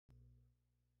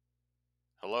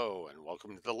Hello and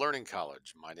welcome to the Learning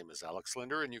College. My name is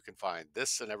Aleksandr, and you can find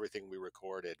this and everything we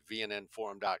record at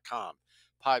vnnforum.com,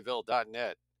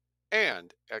 pieville.net,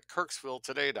 and at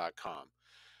kirksvilletoday.com.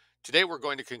 Today we're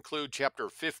going to conclude chapter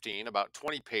 15, about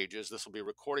 20 pages. This will be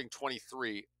recording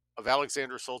 23 of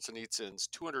Aleksandr Solzhenitsyn's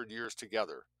 200 Years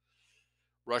Together,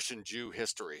 Russian Jew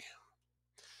History.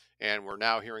 And we're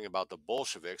now hearing about the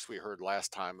Bolsheviks. We heard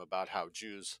last time about how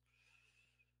Jews,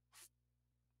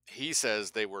 he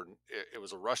says it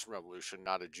was a Russian revolution,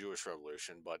 not a Jewish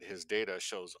revolution, but his data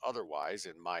shows otherwise,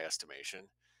 in my estimation.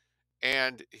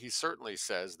 And he certainly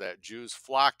says that Jews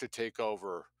flock to take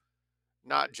over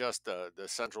not just the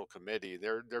central committee.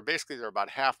 They're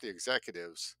about half the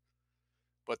executives,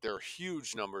 but there are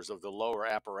huge numbers of the lower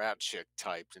apparatchik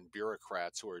types and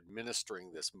bureaucrats who are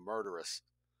administering this murderous,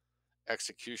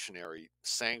 executionary,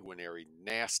 sanguinary,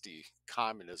 nasty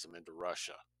communism into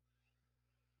Russia.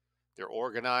 They're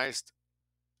organized,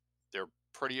 they're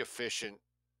pretty efficient,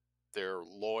 they're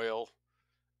loyal,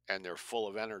 and they're full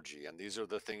of energy. And these are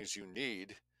the things you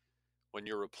need when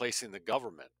you're replacing the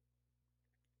government.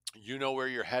 You know where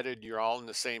you're headed. You're all on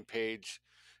the same page.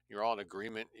 You're all in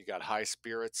agreement. You got high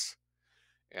spirits,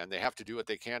 and they have to do what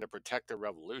they can to protect the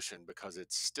revolution because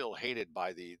it's still hated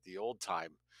by the old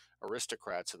time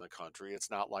aristocrats in the country.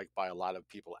 It's not like by a lot of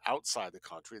people outside the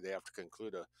country. They have to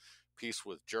conclude a peace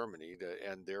with Germany to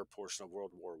end their portion of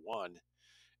World War I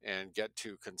and get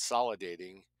to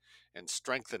consolidating and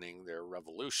strengthening their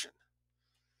revolution.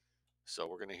 So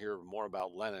we're going to hear more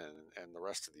about Lenin and the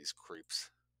rest of these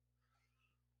creeps.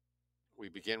 We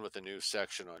begin with a new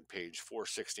section on page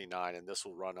 469, and this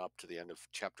will run up to the end of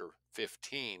chapter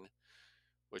 15,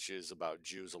 which is about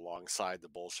Jews alongside the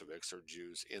Bolsheviks, or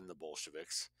Jews in the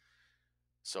Bolsheviks.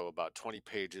 So about 20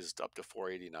 pages up to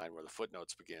 489, where the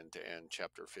footnotes begin, to end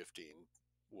chapter 15.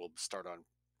 We'll start on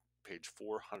page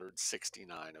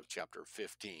 469 of chapter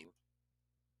 15.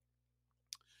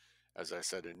 As I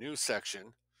said, a new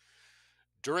section.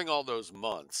 During all those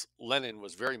months, Lenin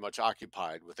was very much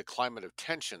occupied with the climate of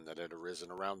tension that had arisen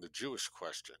around the Jewish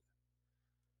question.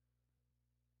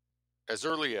 As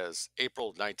early as April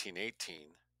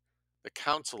 1918, the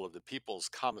Council of the People's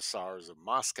Commissars of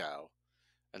Moscow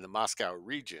and the Moscow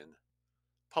region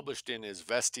published in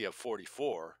Izvestia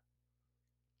 44,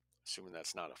 assuming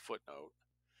that's not a footnote,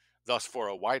 thus for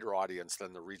a wider audience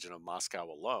than the region of Moscow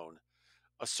alone,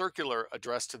 a circular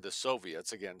addressed to the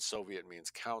Soviets, again, Soviet means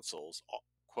councils,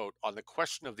 quote, on the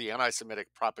question of the anti-Semitic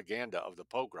propaganda of the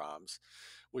pogroms,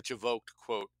 which evoked,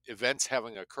 quote, events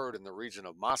having occurred in the region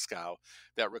of Moscow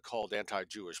that recalled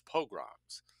anti-Jewish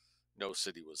pogroms. No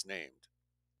city was named.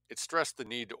 It stressed the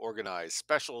need to organize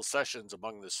special sessions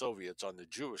among the Soviets on the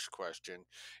Jewish question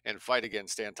and fight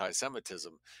against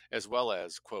anti-Semitism, as well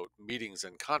as, quote, meetings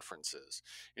and conferences.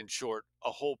 In short,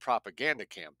 a whole propaganda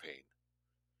campaign.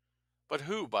 But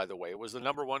who, by the way, was the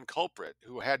number one culprit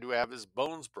who had to have his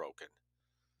bones broken?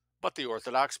 But the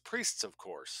Orthodox priests, of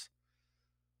course.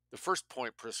 The first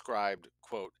point prescribed,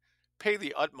 quote, pay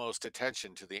the utmost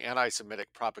attention to the anti-Semitic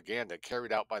propaganda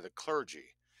carried out by the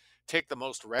clergy. Take the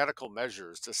most radical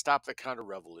measures to stop the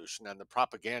counter-revolution and the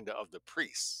propaganda of the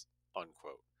priests,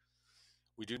 unquote.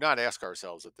 We do not ask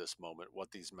ourselves at this moment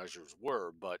what these measures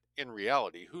were, but in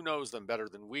reality, who knows them better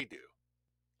than we do?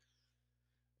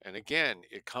 And again,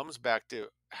 it comes back to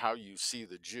how you see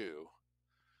the Jew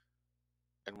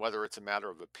and whether it's a matter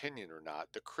of opinion or not.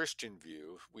 The Christian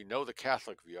view, we know the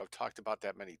Catholic view, I've talked about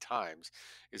that many times,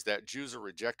 is that Jews are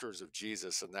rejectors of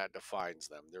Jesus and that defines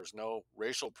them. There's no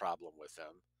racial problem with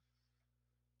them.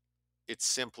 It's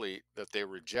simply that they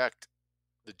reject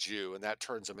the Jew and that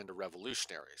turns them into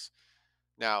revolutionaries.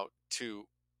 Now, to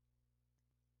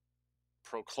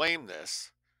proclaim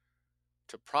this,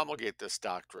 to promulgate this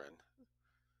doctrine,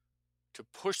 to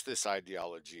push this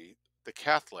ideology, the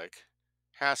Catholic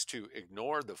has to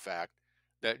ignore the fact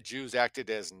that Jews acted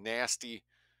as nasty,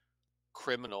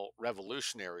 criminal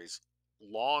revolutionaries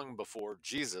long before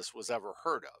Jesus was ever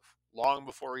heard of, long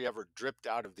before he ever dripped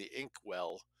out of the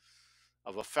inkwell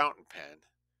of a fountain pen.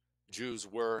 Jews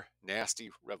were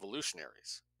nasty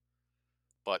revolutionaries.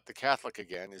 But the Catholic,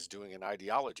 again, is doing an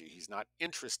ideology. He's not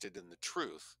interested in the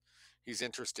truth. He's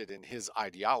interested in his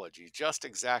ideology, just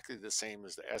exactly the same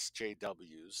as the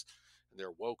SJWs and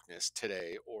their wokeness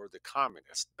today, or the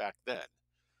communists back then.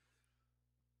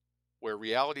 Where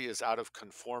reality is out of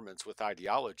conformance with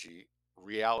ideology,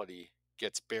 reality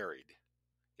gets buried,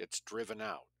 gets driven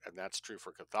out. And that's true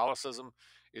for Catholicism,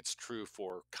 it's true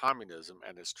for communism,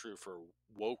 and it's true for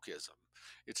wokeism.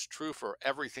 It's true for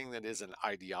everything that is an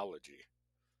ideology.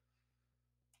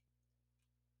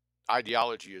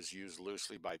 Ideology is used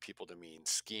loosely by people to mean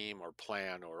scheme or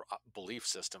plan or belief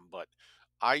system, but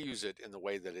I use it in the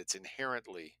way that it's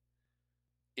inherently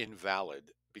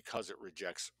invalid because it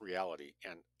rejects reality.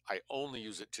 And I only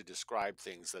use it to describe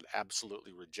things that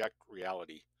absolutely reject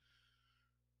reality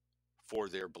for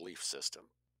their belief system.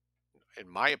 In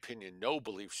my opinion, no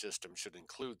belief system should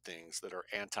include things that are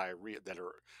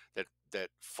that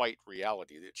fight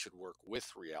reality. It should work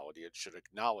with reality. It should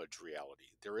acknowledge reality.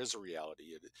 There is a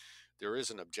reality. There is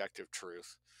an objective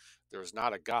truth. There is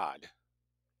not a God,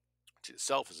 which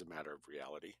itself is a matter of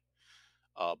reality.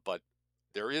 But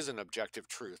there is an objective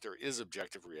truth. There is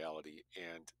objective reality,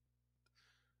 and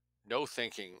no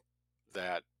thinking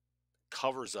that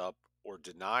covers up or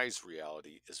denies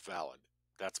reality is valid.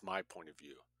 That's my point of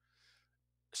view.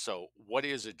 So, what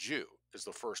is a Jew is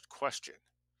the first question.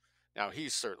 Now,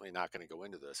 he's certainly not going to go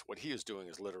into this. What he is doing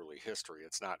is literally history,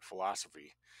 it's not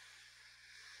philosophy.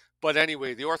 But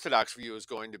anyway, the Orthodox view is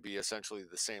going to be essentially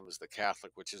the same as the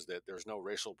Catholic, which is that there's no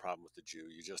racial problem with the Jew.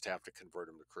 You just have to convert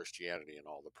him to Christianity and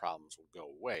all the problems will go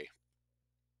away.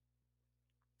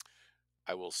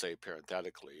 I will say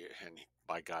parenthetically, and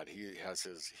by God, he has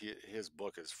his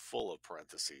book is full of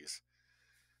parentheses.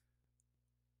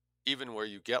 Even where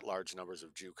you get large numbers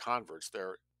of Jew converts,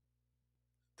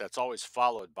 that's always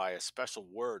followed by a special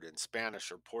word in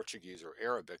Spanish or Portuguese or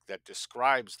Arabic that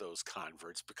describes those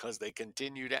converts because they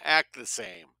continue to act the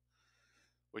same,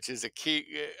 which is a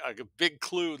big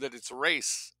clue that it's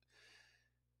race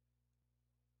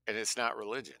and it's not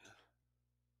religion.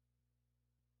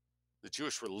 The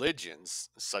Jewish religions,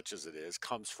 such as it is,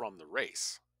 comes from the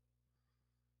race.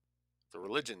 The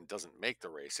religion doesn't make the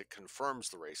race, it confirms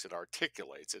the race, it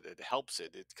articulates it, it helps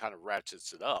it, it kind of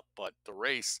ratchets it up. But the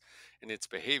race and its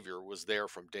behavior was there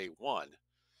from day one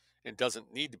and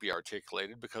doesn't need to be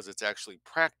articulated because it's actually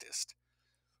practiced.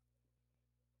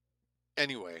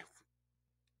 Anyway,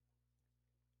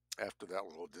 after that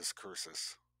little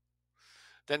discursus.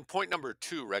 Then point number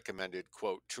 2 recommended,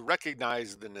 quote, to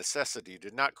recognize the necessity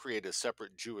to not create a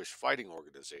separate Jewish fighting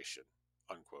organization,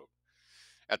 unquote.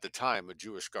 At the time, a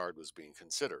Jewish Guard was being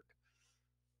considered.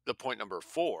 The point number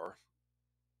 4,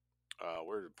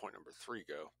 where did point number 3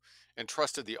 go?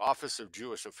 Entrusted the Office of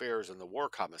Jewish Affairs and the War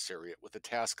Commissariat with the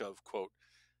task of, quote,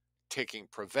 taking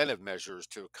preventive measures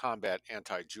to combat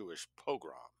anti-Jewish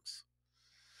pogroms.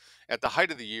 At the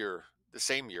height of the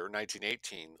same year,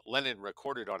 1918, Lenin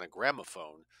recorded on a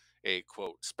gramophone a,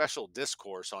 quote, special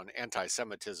discourse on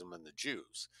anti-Semitism and the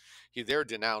Jews. He there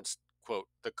denounced, quote,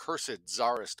 the cursed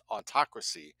czarist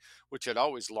autocracy, which had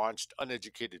always launched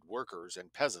uneducated workers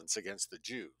and peasants against the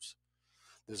Jews.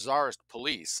 The czarist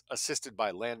police, assisted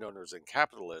by landowners and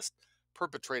capitalists,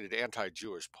 perpetrated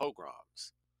anti-Jewish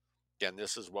pogroms. Again,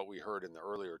 this is what we heard in the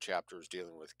earlier chapters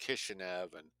dealing with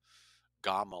Kishinev and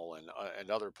Gomel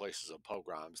and other places of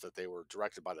pogroms, that they were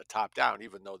directed by the top down,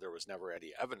 even though there was never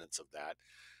any evidence of that.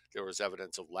 There was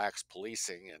evidence of lax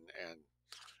policing and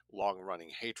long-running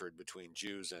hatred between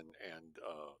Jews and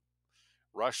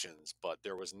Russians, but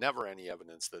there was never any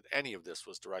evidence that any of this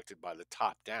was directed by the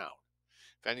top down.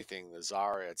 If anything, the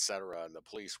Tsar, etc., and the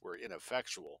police were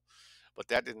ineffectual. But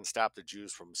that didn't stop the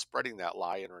Jews from spreading that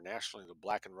lie internationally to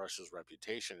blacken Russia's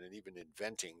reputation and even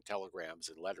inventing telegrams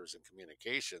and letters and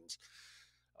communications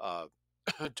uh,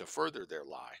 to further their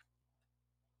lie.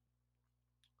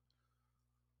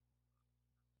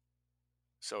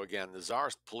 So again, the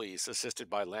Tsarist police, assisted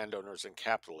by landowners and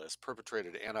capitalists,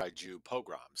 perpetrated anti-Jew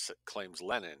pogroms, claims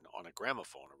Lenin on a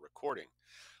gramophone, a recording.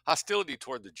 Hostility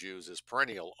toward the Jews is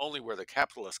perennial only where the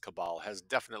capitalist cabal has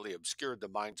definitely obscured the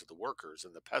minds of the workers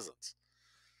and the peasants.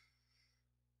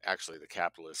 Actually, the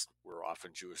capitalists were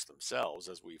often Jewish themselves,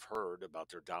 as we've heard about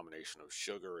their domination of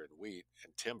sugar and wheat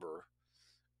and timber.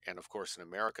 And of course, in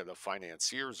America, the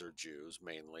financiers are Jews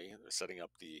mainly. They're setting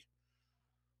up the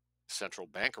central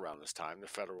bank around this time, the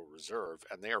Federal Reserve,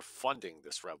 and they are funding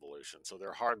this revolution. So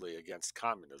they're hardly against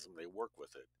communism. They work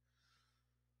with it.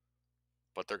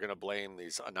 But they're going to blame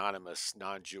these anonymous,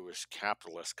 non-Jewish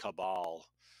capitalist cabal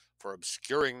for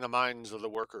obscuring the minds of the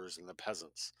workers and the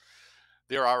peasants.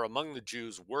 There are among the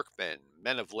Jews workmen,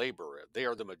 men of labor. They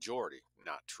are the majority.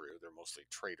 Not true. They're mostly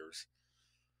traitors.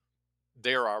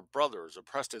 They are our brothers,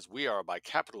 oppressed as we are by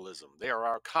capitalism. They are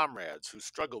our comrades who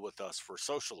struggle with us for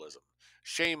socialism.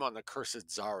 Shame on the cursed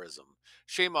Tsarism.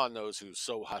 Shame on those who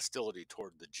sow hostility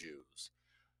toward the Jews.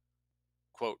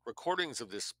 Quote, recordings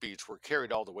of this speech were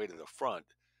carried all the way to the front,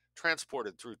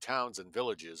 transported through towns and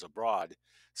villages abroad,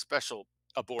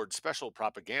 aboard special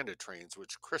propaganda trains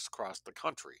which crisscrossed the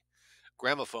country.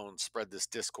 Gramophones spread this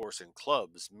discourse in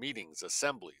clubs, meetings,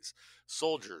 assemblies.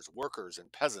 Soldiers, workers,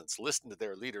 and peasants listened to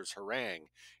their leaders harangue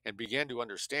and began to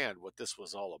understand what this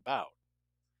was all about.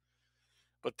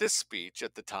 But this speech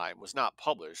at the time was not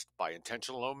published by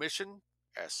intentional omission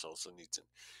asked Solzhenitsyn.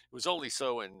 It was only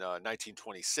so in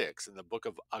 1926 in the book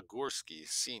of Agursky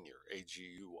Sr.,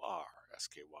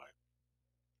 Agursky.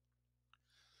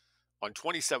 On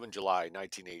 27 July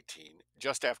 1918,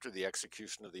 just after the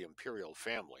execution of the imperial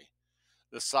family,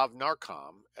 the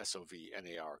Sovnarkom,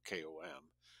 Sovnarkom,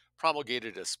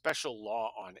 promulgated a special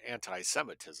law on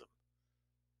anti-Semitism.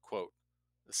 Quote,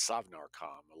 the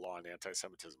Sovnarkom, a law on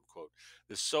anti-Semitism, quote,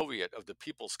 the Soviet of the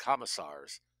People's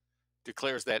Commissars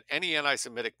declares that any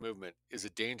anti-Semitic movement is a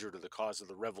danger to the cause of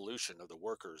the revolution of the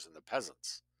workers and the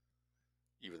peasants,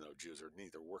 even though Jews are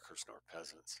neither workers nor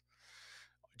peasants.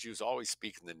 Jews always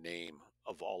speak in the name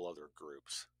of all other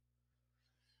groups.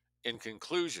 In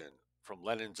conclusion, from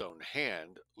Lenin's own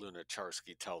hand,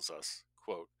 Lunacharsky tells us,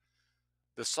 quote,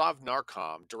 the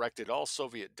Sovnarkom directed all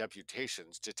Soviet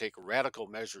deputations to take radical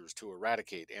measures to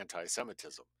eradicate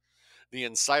anti-Semitism. The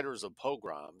inciters of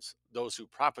pogroms, those who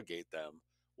propagate them,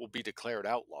 will be declared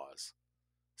outlaws.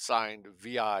 Signed,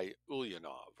 V.I.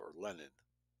 Ulyanov, or Lenin.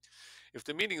 If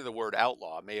the meaning of the word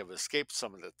outlaw may have escaped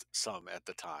some at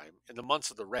the time, in the months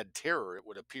of the Red Terror it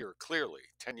would appear clearly,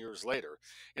 10 years later,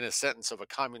 in a sentence of a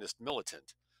communist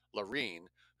militant, Larin,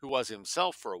 who was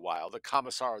himself for a while the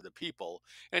commissar of the people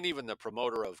and even the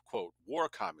promoter of, quote, war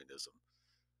communism,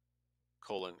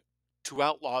 colon, to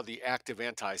outlaw the active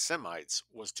anti-Semites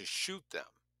was to shoot them.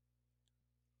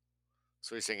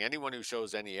 So he's saying anyone who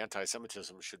shows any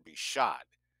anti-Semitism should be shot.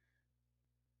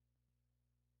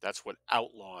 That's what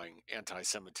outlawing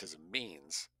anti-Semitism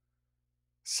means,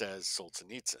 says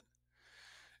Solzhenitsyn.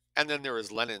 And then there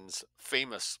is Lenin's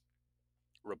famous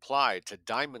reply to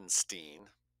Diamondstein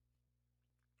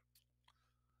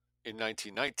in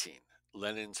 1919.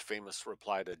 Lenin's famous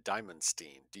reply to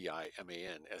Diamondstein,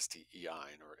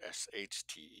 Dimanstein, or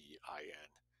Shtein.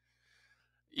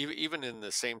 Even in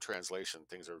the same translation,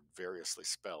 things are variously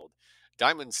spelled.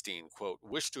 Diamondstein, quote,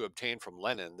 wished to obtain from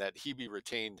Lenin that be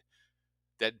retained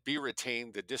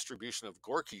the distribution of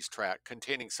Gorky's tract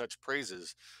containing such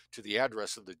praises to the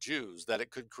address of the Jews that it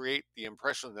could create the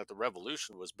impression that the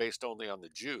revolution was based only on the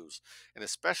Jews, and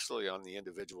especially on the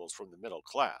individuals from the middle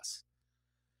class.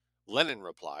 Lenin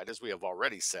replied, as we have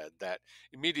already said, that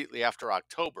immediately after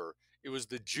October, it was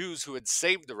the Jews who had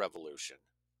saved the revolution.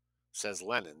 Says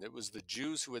Lenin, it was the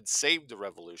Jews who had saved the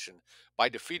revolution by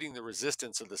defeating the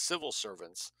resistance of the civil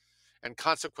servants, and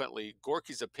consequently,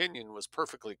 Gorky's opinion was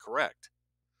perfectly correct.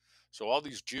 So all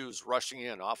these Jews rushing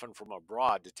in, often from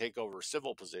abroad, to take over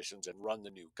civil positions and run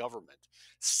the new government,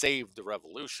 saved the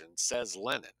revolution, says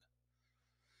Lenin.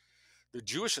 The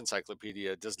Jewish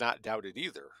Encyclopedia does not doubt it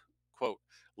either. Quote,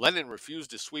 Lenin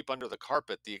refused to sweep under the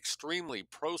carpet the extremely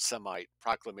pro-Semite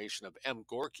proclamation of M.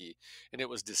 Gorky, and it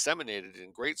was disseminated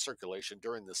in great circulation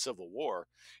during the Civil War,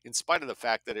 in spite of the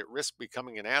fact that it risked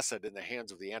becoming an asset in the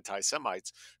hands of the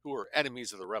anti-Semites who were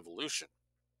enemies of the revolution.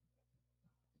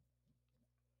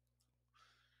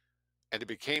 And it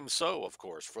became so, of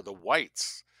course, for the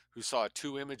whites who saw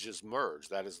two images merge,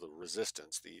 that is the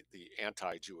resistance, the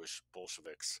anti-Jewish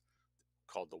Bolsheviks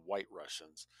called the White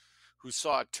Russians, who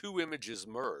saw two images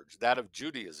merge, that of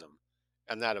Judaism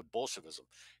and that of Bolshevism,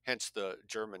 hence the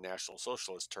German National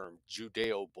Socialist term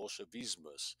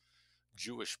Judeo-Bolshevismus,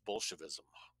 Jewish Bolshevism.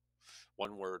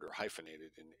 One word or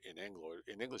hyphenated in Anglo.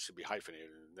 In English it would be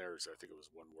hyphenated, in theirs I think it was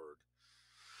one word.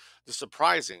 The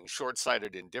surprising,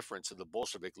 short-sighted indifference of the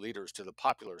Bolshevik leaders to the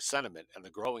popular sentiment and the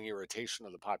growing irritation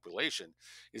of the population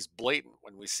is blatant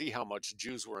when we see how much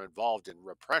Jews were involved in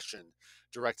repression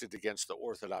directed against the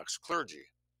Orthodox clergy.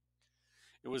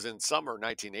 It was in summer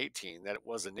 1918 that it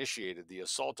was initiated the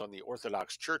assault on the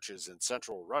Orthodox churches in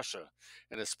central Russia,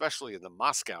 and especially in the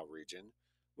Moscow region,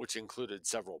 which included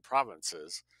several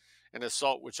provinces, an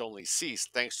assault which only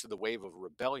ceased thanks to the wave of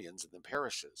rebellions in the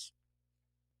parishes.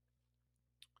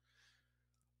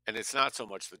 And it's not so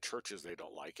much the churches they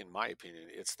don't like, in my opinion,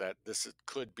 it's that this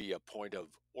could be a point of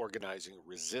organizing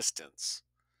resistance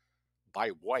by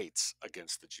whites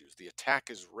against the Jews. The attack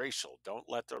is racial. Don't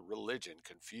let the religion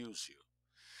confuse you.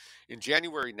 In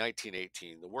January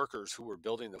 1918, the workers who were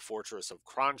building the fortress of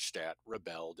Kronstadt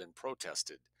rebelled and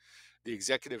protested. The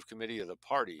executive committee of the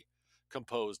party,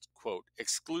 composed, quote,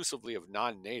 exclusively of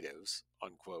non-natives,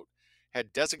 unquote,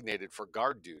 had designated for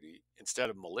guard duty, instead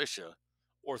of militia,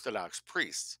 Orthodox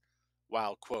priests,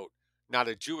 while, quote, not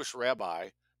a Jewish rabbi,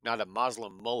 not a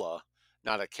Muslim mullah,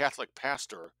 not a Catholic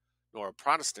pastor, nor a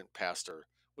Protestant pastor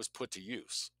was put to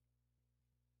use.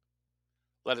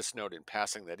 Let us note in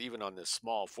passing that even on this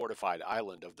small fortified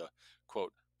island of the,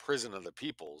 quote, prison of the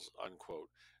peoples, unquote,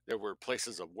 there were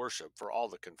places of worship for all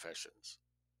the confessions.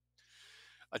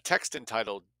 A text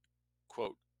entitled,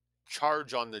 quote,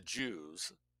 Charge on the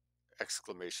Jews,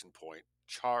 exclamation point,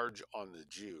 charge on the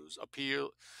Jews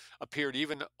appeared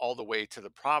even all the way to the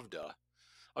Pravda,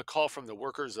 a call from the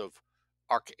workers of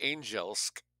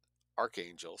Archangelsk.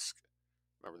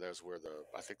 Remember, that was where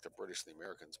I think the British and the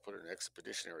Americans put an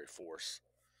expeditionary force,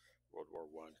 World War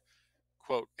One.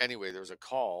 Quote, anyway, there's a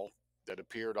call that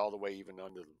appeared all the way even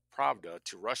under the Pravda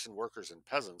to Russian workers and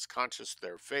peasants conscious of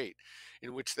their fate,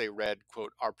 in which they read,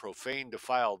 quote, our profane,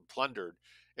 defiled, plundered,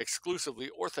 exclusively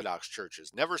Orthodox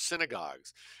churches, never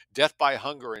synagogues. Death by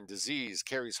hunger and disease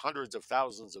carries hundreds of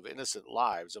thousands of innocent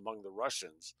lives among the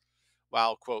Russians,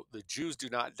 while, quote, the Jews do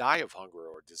not die of hunger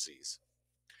or disease.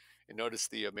 And notice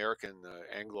the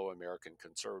Anglo-American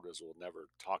conservatives will never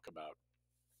talk about,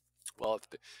 well, if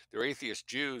they're atheist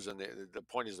Jews, and the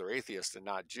point is they're atheists and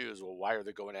not Jews, well, why are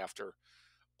they going after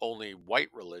only white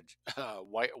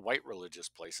religious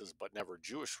places, but never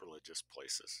Jewish religious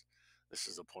places? This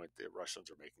is the point the Russians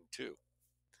are making too.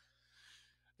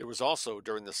 There was also,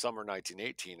 during the summer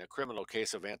 1918, a criminal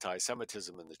case of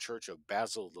anti-Semitism in the Church of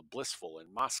Basil the Blissful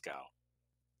in Moscow.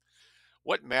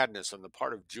 What madness on the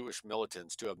part of Jewish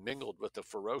militants to have mingled with the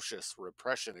ferocious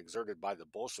repression exerted by the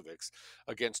Bolsheviks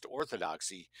against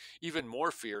Orthodoxy, even more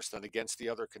fierce than against the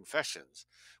other confessions,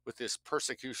 with this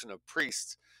persecution of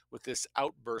priests, with this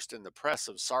outburst in the press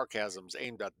of sarcasms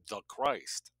aimed at the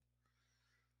Christ.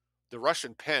 The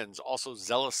Russian pens also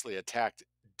zealously attacked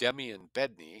Demian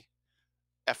Bedny,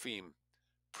 Efim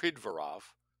Pridvorov,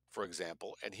 for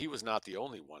example, and he was not the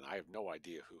only one. I have no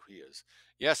idea who he is.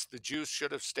 Yes, the Jews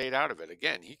should have stayed out of it.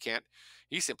 Again,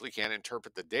 he simply can't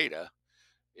interpret the data.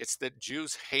 It's that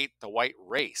Jews hate the white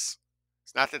race.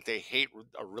 It's not that they hate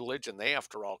a religion they,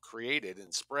 after all, created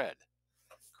and spread,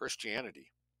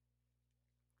 Christianity.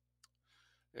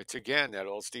 It's again that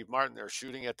old Steve Martin, they're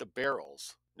shooting at the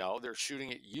barrels. No, they're shooting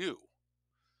at you.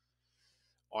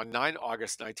 On 9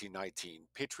 August 1919,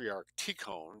 Patriarch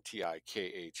Tikhon,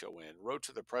 Tikhon, wrote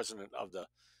to the president of the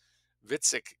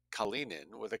Vitsik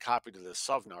Kalinin with a copy to the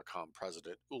Sovnarkom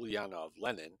president, Ulyanov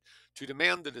Lenin, to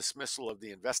demand the dismissal of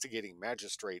the investigating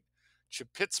magistrate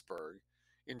Chapitsburg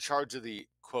in charge of the,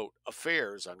 quote,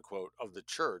 affairs, unquote, of the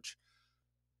church,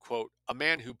 quote, a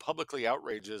man who publicly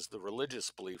outrages the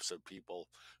religious beliefs of people,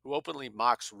 who openly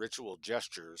mocks ritual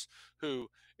gestures, who,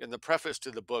 in the preface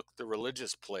to the book The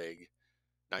Religious Plague,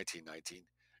 1919,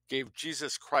 gave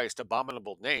Jesus Christ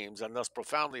abominable names and thus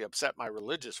profoundly upset my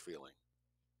religious feeling.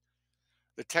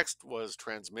 The text was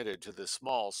transmitted to the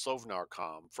small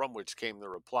Sovnarkom, from which came the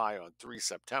reply on 3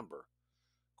 September.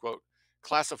 Quote,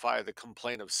 classify the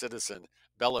complaint of citizen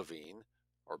Belavine,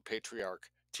 or Patriarch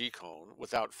Tikhon,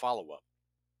 without follow-up.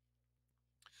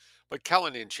 But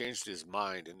Kalinin changed his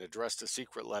mind and addressed a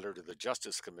secret letter to the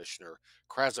Justice Commissioner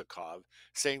Krasakov,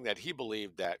 saying that he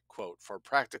believed that, quote, for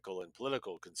practical and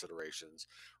political considerations,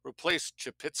 replace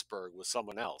Chapitsburg with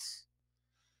someone else,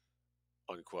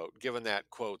 unquote, given that,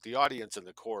 quote, the audience in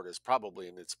the court is probably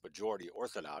in its majority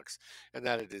Orthodox, and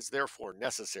that it is therefore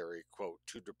necessary, quote,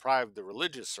 to deprive the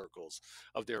religious circles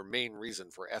of their main reason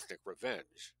for ethnic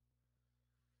revenge.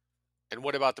 And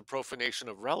what about the profanation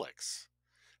of relics?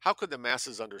 How could the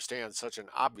masses understand such an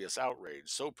obvious outrage,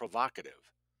 so provocative?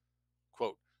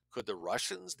 Quote, could the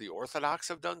Russians, the Orthodox,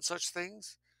 have done such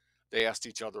things? They asked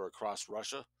each other across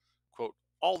Russia. Quote,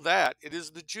 all that, it is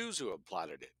the Jews who have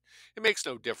plotted it. It makes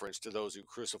no difference to those who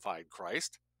crucified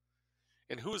Christ.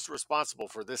 And who is responsible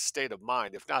for this state of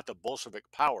mind, if not the Bolshevik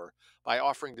power, by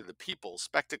offering to the people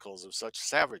spectacles of such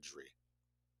savagery?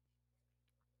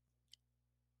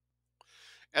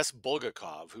 S.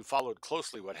 Bulgakov, who followed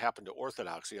closely what happened to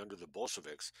Orthodoxy under the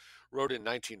Bolsheviks, wrote in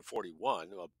 1941,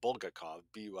 Bulgakov,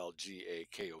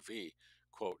 B-U-L-G-A-K-O-V,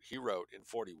 quote, he wrote in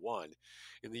 41,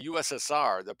 in the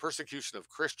USSR, the persecution of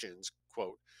Christians,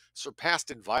 quote,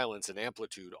 surpassed in violence and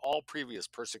amplitude all previous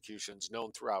persecutions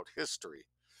known throughout history.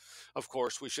 Of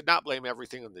course, we should not blame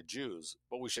everything on the Jews,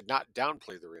 but we should not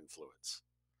downplay their influence.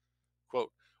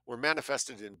 Quote, were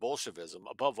manifested in Bolshevism,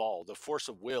 above all, the force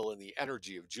of will and the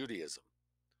energy of Judaism.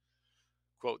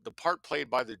 Quote, the part played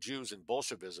by the Jews in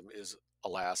Bolshevism is,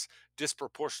 alas,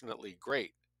 disproportionately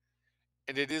great,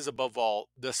 and it is, above all,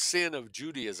 the sin of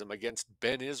Judaism against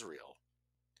Ben Israel.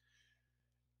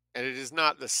 And it is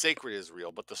not the sacred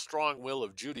Israel, but the strong will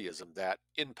of Judaism that,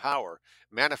 in power,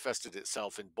 manifested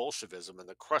itself in Bolshevism and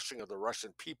the crushing of the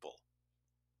Russian people.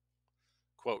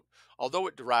 Quote, although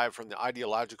it derived from the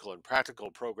ideological and practical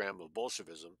program of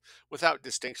Bolshevism, without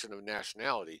distinction of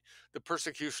nationality, the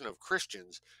persecution of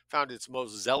Christians found its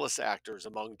most zealous actors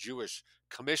among Jewish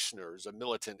commissioners of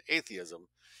militant atheism,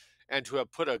 and to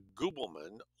have put a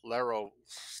Gubelman,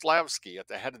 Laroslavsky, at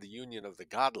the head of the Union of the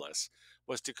Godless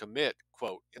was to commit,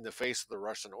 quote, in the face of the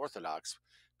Russian Orthodox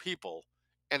people,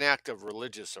 an act of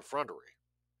religious effrontery.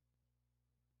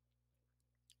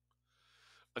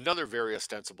 Another very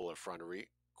ostensible effrontery,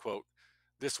 quote,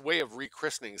 this way of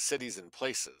rechristening cities and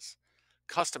places,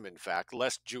 custom in fact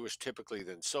less Jewish typically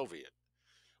than Soviet.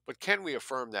 But can we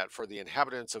affirm that for the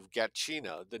inhabitants of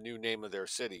Gatchina, the new name of their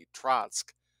city,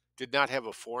 Trotsk, did not have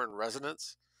a foreign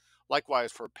resonance?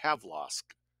 Likewise for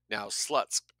Pavlovsk, now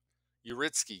Slutsk.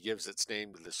 Uritsky gives its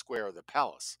name to the square of the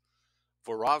palace,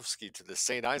 Vorovsky to the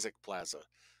St. Isaac Plaza,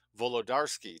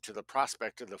 Volodarsky to the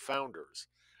Prospect of the Founders,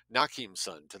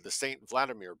 Nakimson to the St.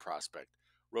 Vladimir Prospect,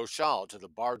 Rochal to the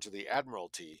Barge of the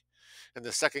Admiralty, and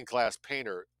the second-class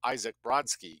painter Isaac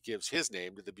Brodsky gives his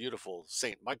name to the beautiful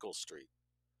St. Michael Street.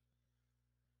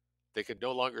 They could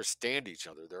no longer stand each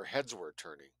other. Their heads were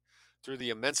turning. Through the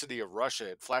immensity of Russia,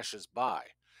 it flashes by.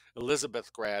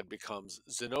 Elizabethgrad becomes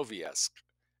Zinoviesk.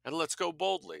 And let's go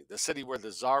boldly. The city where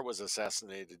the Tsar was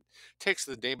assassinated takes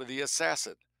the name of the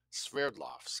assassin,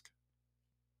 Sverdlovsk.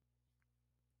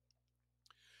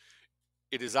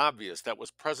 It is obvious that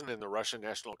was present in the Russian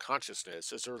national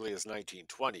consciousness as early as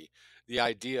 1920 the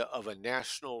idea of a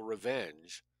national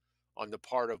revenge on the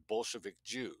part of Bolshevik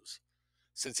Jews,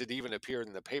 since it even appeared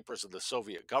in the papers of the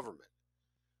Soviet government.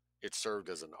 It served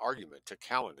as an argument to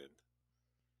Kalinin.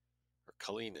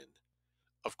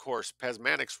 Of course,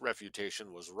 Pasmanik's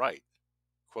refutation was right.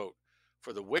 Quote,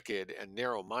 for the wicked and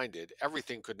narrow-minded,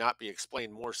 everything could not be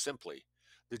explained more simply.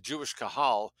 The Jewish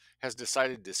Kahal has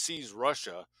decided to seize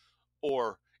Russia,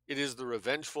 or it is the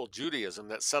revengeful Judaism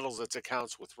that settles its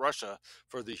accounts with Russia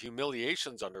for the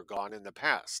humiliations undergone in the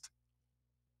past.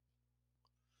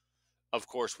 Of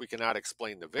course, we cannot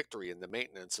explain the victory and the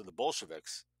maintenance of the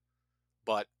Bolsheviks,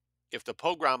 but if the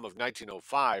pogrom of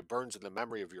 1905 burns in the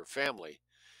memory of your family,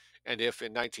 and if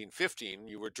in 1915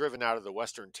 you were driven out of the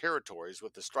Western territories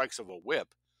with the strikes of a whip,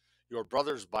 your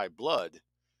brothers by blood,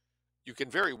 you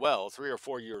can very well, 3 or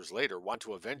 4 years later, want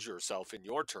to avenge yourself in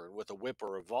your turn with a whip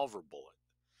or revolver bullet.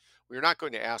 We are not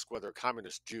going to ask whether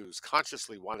communist Jews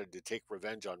consciously wanted to take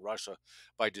revenge on Russia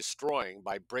by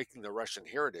breaking the Russian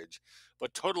heritage,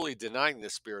 but totally denying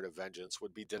this spirit of vengeance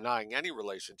would be denying any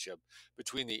relationship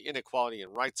between the inequality in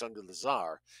rights under the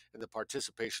Tsar and the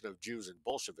participation of Jews in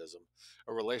Bolshevism,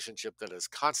 a relationship that is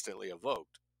constantly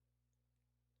evoked.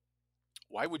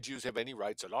 Why would Jews have any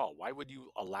rights at all? Why would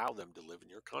you allow them to live in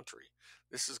your country?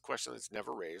 This is a question that's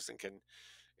never raised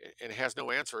and has no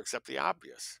answer except the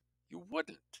obvious. You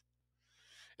wouldn't.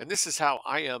 And this is how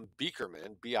I.M.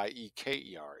 Biekerman, Biekerman,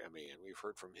 we've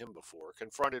heard from him before,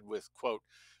 confronted with, quote,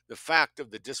 the fact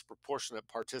of the disproportionate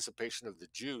participation of the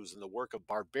Jews in the work of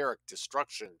barbaric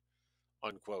destruction,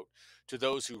 unquote, to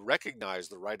those who recognize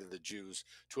the right of the Jews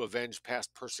to avenge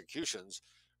past persecutions,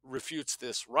 refutes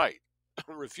this right.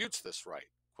 refutes this right.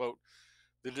 Quote,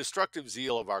 the destructive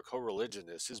zeal of our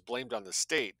co-religionists is blamed on the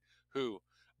state, who,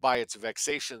 by its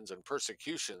vexations and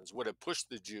persecutions, would have pushed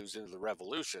the Jews into the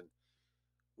revolution.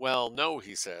 Well, no,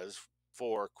 he says,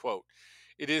 for, quote,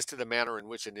 it is to the manner in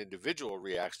which an individual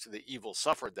reacts to the evil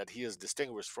suffered that he is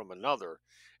distinguished from another,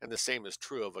 and the same is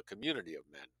true of a community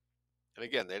of men. And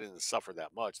again, they didn't suffer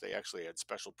that much. They actually had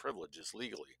special privileges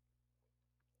legally.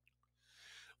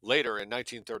 Later, in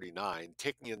 1939,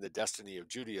 taking in the destiny of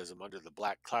Judaism under the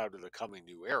black cloud of the coming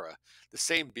new era, the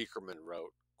same Biekerman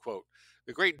wrote, quote,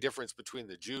 the great difference between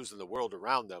the Jews and the world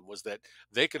around them was that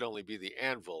they could only be the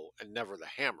anvil and never the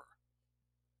hammer.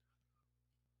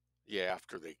 Yeah,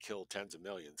 after they killed tens of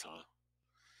millions, huh?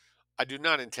 I do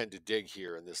not intend to dig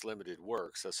here in this limited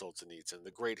work, says Solzhenitsyn,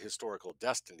 the great historical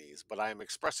destinies, but I am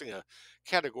expressing a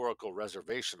categorical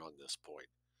reservation on this point.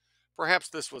 Perhaps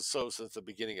this was so since the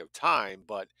beginning of time,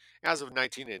 but as of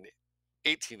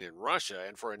 1918 in Russia,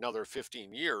 and for another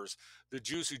 15 years, the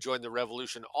Jews who joined the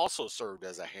revolution also served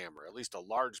as a hammer, at least a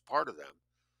large part of them.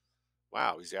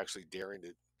 Wow, he's actually daring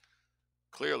to.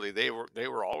 Clearly, they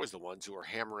were always the ones who were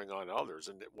hammering on others,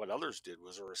 and what others did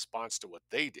was a response to what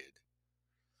they did.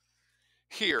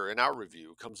 Here, in our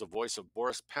review, comes the voice of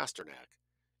Boris Pasternak.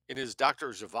 In his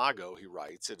Dr. Zhivago, he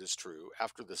writes, it is true,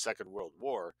 after the Second World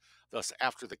War, thus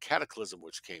after the cataclysm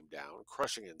which came down,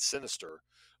 crushing and sinister,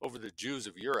 over the Jews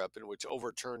of Europe, and which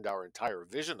overturned our entire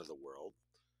vision of the world,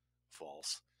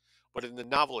 false. But in the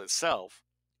novel itself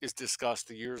is discussed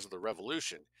the years of the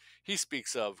revolution. He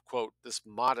speaks of, quote, this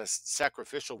modest,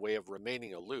 sacrificial way of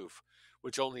remaining aloof,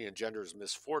 which only engenders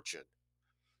misfortune,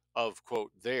 of,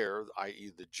 quote, their,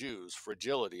 i.e., the Jews,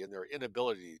 fragility and their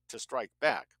inability to strike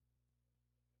back.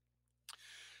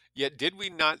 Yet did we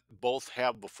not both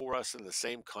have before us in the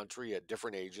same country at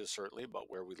different ages, certainly, but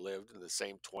where we lived in the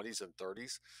same 20s and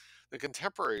 30s? The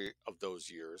contemporary of those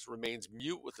years remains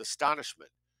mute with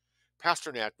astonishment.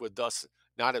 Pasternak would thus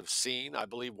not have seen, I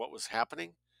believe, what was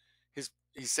happening.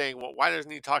 He's saying, well, why doesn't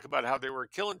he talk about how they were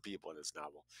killing people in his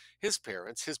novel? His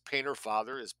parents, his painter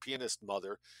father, his pianist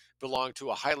mother, belonged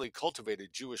to a highly cultivated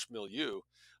Jewish milieu,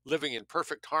 living in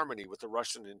perfect harmony with the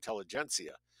Russian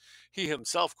intelligentsia. He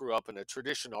himself grew up in a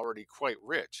tradition already quite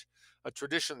rich, a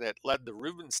tradition that led the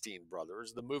Rubinstein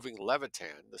brothers, the moving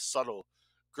Levitan, the subtle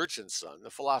Gershonson, the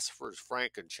philosophers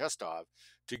Frank and Chestov,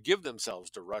 to give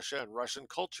themselves to Russia and Russian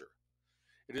culture.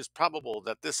 It is probable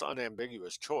that this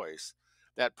unambiguous choice,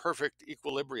 that perfect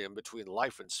equilibrium between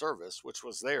life and service, which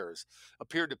was theirs,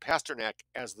 appeared to Pasternak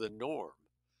as the norm,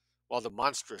 while the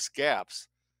monstrous gaps,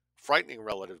 frightening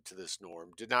relative to this norm,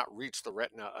 did not reach the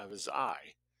retina of his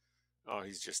eye. Oh,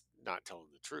 he's just not telling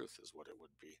the truth, is what it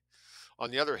would be.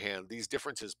 On the other hand, these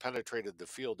differences penetrated the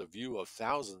field of view of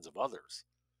thousands of others.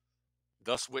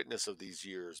 Thus, witness of these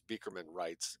years, Beekerman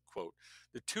writes, quote,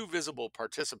 the too visible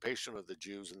participation of the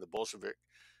Jews in the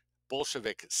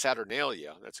Bolshevik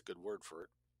Saturnalia, that's a good word for it,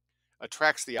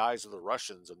 attracts the eyes of the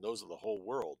Russians and those of the whole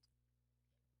world.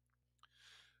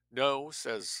 No,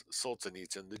 says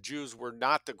Solzhenitsyn, the Jews were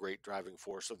not the great driving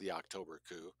force of the October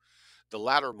coup. The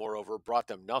latter, moreover, brought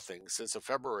them nothing, since the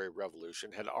February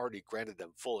Revolution had already granted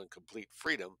them full and complete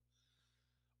freedom.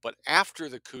 But after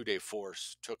the coup de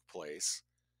force took place,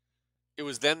 it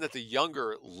was then that the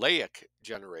younger laic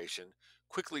generation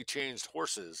quickly changed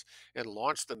horses and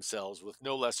launched themselves with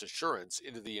no less assurance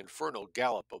into the infernal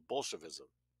gallop of Bolshevism.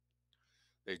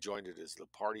 They joined it as the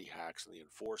party hacks and the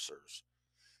enforcers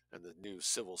and the new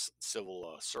civil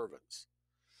servants.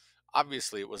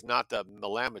 Obviously, it was not the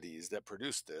Melamides that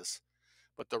produced this,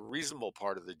 but the reasonable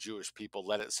part of the Jewish people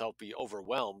let itself be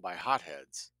overwhelmed by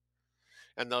hotheads,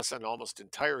 and thus an almost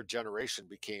entire generation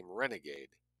became renegade,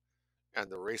 and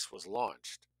the race was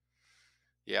launched.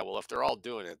 Yeah, well, if they're all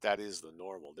doing it, that is the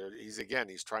normal.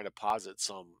 He's trying to posit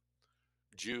some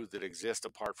Jew that exists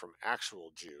apart from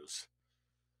actual Jews,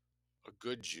 a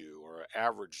good Jew or an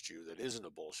average Jew that isn't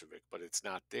a Bolshevik, but it's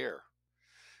not there.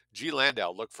 G.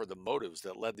 Landau looked for the motives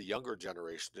that led the younger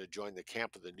generation to join the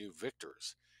camp of the new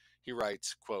victors. He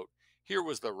writes, quote, here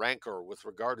was the rancor with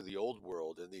regard to the old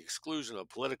world and the exclusion of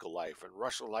political life and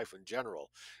Russian life in general,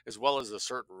 as well as a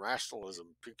certain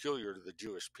rationalism peculiar to the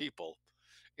Jewish people,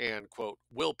 and, quote,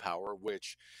 willpower,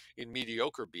 which, in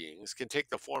mediocre beings, can take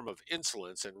the form of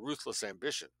insolence and ruthless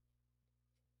ambition.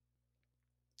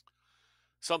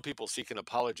 Some people seek an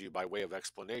apology by way of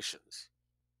explanations.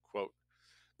 Quote,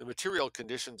 the material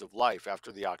conditions of life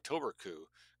after the October coup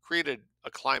created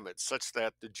a climate such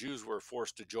that the Jews were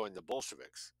forced to join the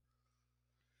Bolsheviks.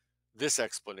 This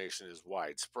explanation is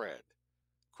widespread.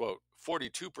 Quote,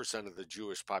 42% of the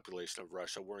Jewish population of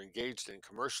Russia were engaged in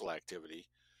commercial activity.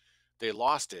 They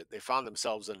lost it. They found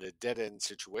themselves in a dead-end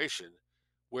situation.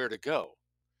 Where to go?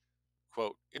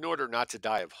 Quote, in order not to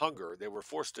die of hunger, they were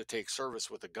forced to take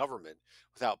service with the government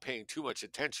without paying too much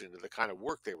attention to the kind of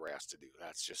work they were asked to do.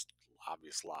 That's just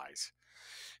obvious lies.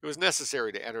 It was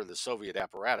necessary to enter the Soviet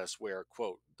apparatus where,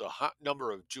 quote, the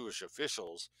number of Jewish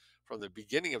officials from the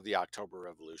beginning of the October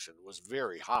Revolution was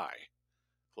very high,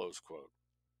 close quote.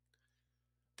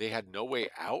 They had no way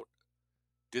out?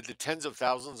 Did the tens of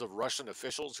thousands of Russian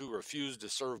officials who refused to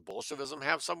serve Bolshevism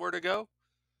have somewhere to go?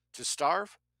 To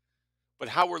starve? But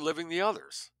how were living the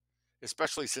others?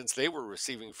 Especially since they were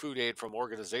receiving food aid from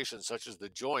organizations such as the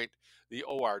Joint, the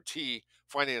ORT,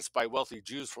 financed by wealthy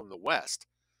Jews from the West.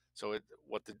 So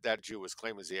that Jew was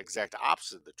claiming is the exact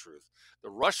opposite of the truth. The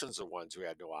Russians are ones who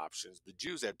had no options. The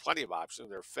Jews had plenty of options.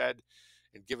 They're fed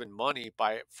and given money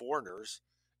by foreigners,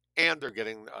 and they're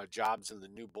getting jobs in the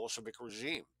new Bolshevik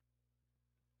regime.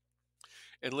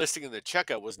 Enlisting in the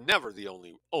Cheka was never the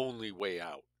only way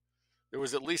out. There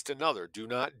was at least another: do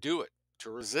not do it,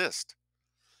 to resist.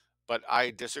 But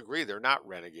I disagree. They're not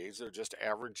renegades. They're just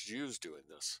average Jews doing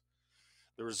this.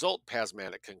 The result,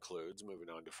 Pasmanik concludes, moving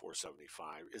on to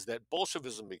 475, is that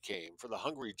Bolshevism became, for the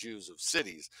hungry Jews of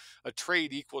cities, a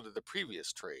trade equal to the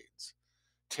previous trades: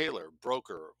 tailor,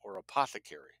 broker, or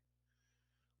apothecary.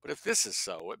 But if this is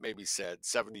so, it may be said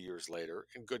 70 years later,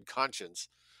 in good conscience,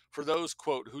 for those,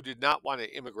 quote, who did not want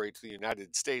to immigrate to the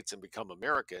United States and become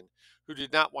American, who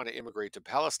did not want to immigrate to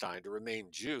Palestine to remain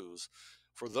Jews,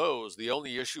 for those, the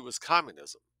only issue was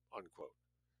communism, unquote.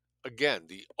 Again,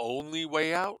 the only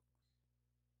way out?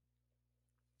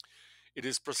 It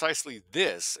is precisely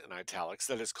this, in italics,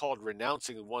 that is called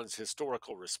renouncing one's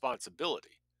historical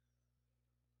responsibility.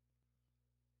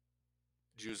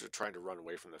 Jews are trying to run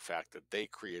away from the fact that they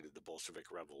created the Bolshevik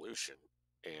Revolution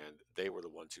and they were the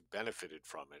ones who benefited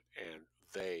from it, and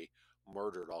they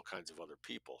murdered all kinds of other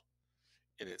people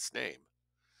in its name.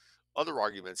 Other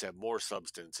arguments have more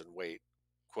substance and weight.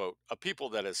 Quote, a people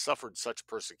that has suffered such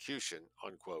persecution,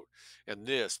 unquote, and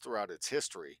this throughout its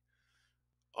history,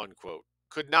 unquote,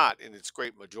 could not, in its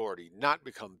great majority, not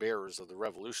become bearers of the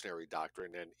revolutionary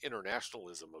doctrine and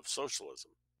internationalism of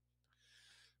socialism.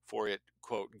 For it,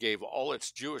 quote, gave all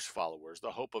its Jewish followers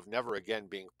the hope of never again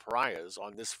being pariahs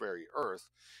on this very earth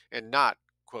and not,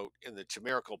 quote, in the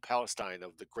chimerical Palestine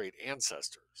of the great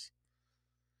ancestors.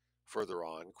 Further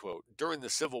on, quote, during the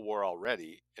Civil War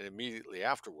already and immediately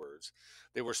afterwards,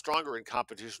 they were stronger in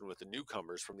competition with the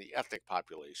newcomers from the ethnic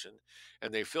population,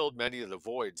 and they filled many of the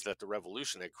voids that the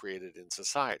revolution had created in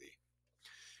society.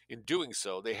 In doing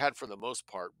so, they had for the most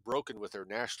part broken with their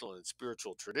national and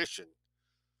spiritual tradition,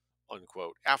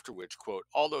 unquote, after which, quote,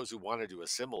 all those who wanted to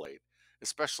assimilate,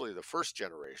 especially the first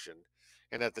generation,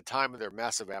 and at the time of their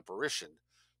massive apparition,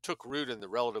 took root in the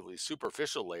relatively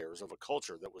superficial layers of a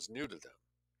culture that was new to them.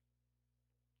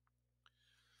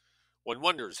 One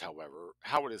wonders, however,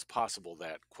 how it is possible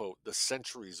that, quote, the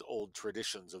centuries old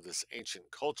traditions of this ancient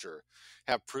culture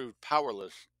have proved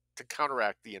powerless to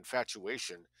counteract the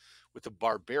infatuation with the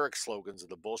barbaric slogans of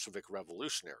the Bolshevik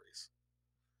revolutionaries.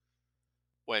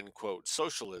 When, quote,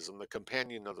 socialism, the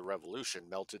companion of the revolution,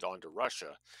 melted onto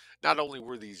Russia, not only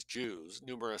were these Jews,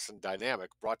 numerous and dynamic,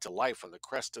 brought to life on the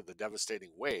crest of the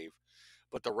devastating wave,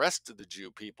 but the rest of the Jew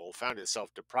people found itself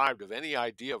deprived of any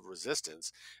idea of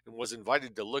resistance and was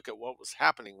invited to look at what was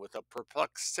happening with a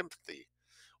perplexed sympathy,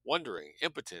 wondering,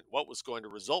 impotent, what was going to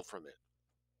result from it.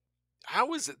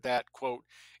 How is it that, quote,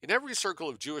 in every circle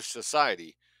of Jewish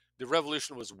society, the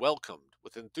revolution was welcomed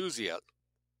with enthusiasm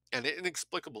and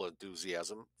inexplicable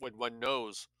enthusiasm when one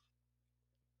knows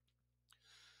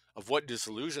of what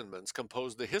disillusionments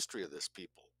composed the history of this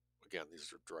people? Again,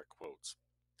 these are direct quotes.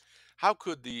 How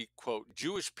could the, quote,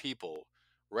 Jewish people,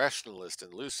 rationalist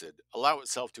and lucid, allow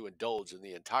itself to indulge in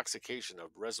the intoxication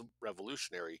of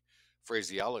revolutionary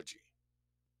phraseology?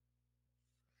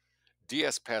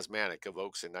 D.S. Pasmanic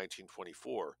evokes in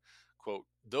 1924, quote,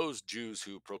 those Jews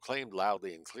who proclaimed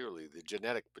loudly and clearly the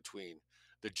genetic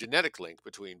link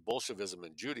between Bolshevism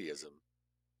and Judaism.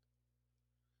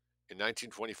 In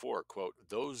 1924, quote,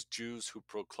 those Jews who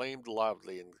proclaimed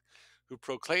loudly and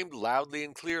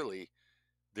clearly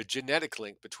the genetic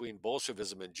link between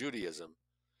Bolshevism and Judaism,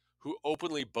 who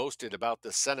openly boasted about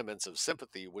the sentiments of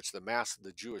sympathy which the mass of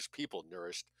the Jewish people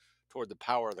nourished toward the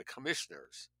power of the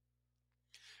commissioners.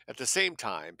 At the same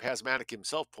time, Pasmanic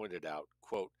himself pointed out,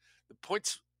 quote, the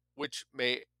points which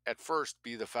may at first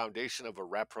be the foundation of a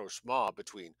rapprochement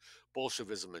between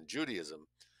Bolshevism and Judaism,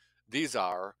 these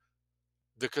are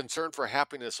the concern for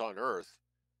happiness on earth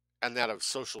and that of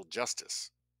social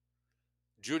justice.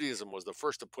 Judaism was the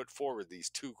first to put forward these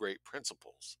two great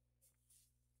principles.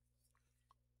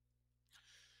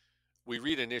 We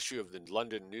read an issue of the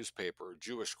London newspaper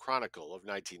Jewish Chronicle of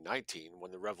 1919, when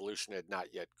the revolution had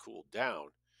not yet cooled down,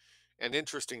 an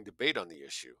interesting debate on the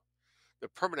issue. The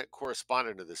permanent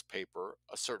correspondent of this paper,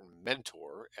 a certain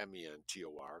Mentor,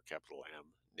 Mentor, capital M,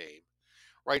 name,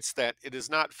 writes that it is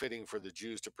not fitting for the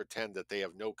Jews to pretend that they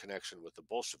have no connection with the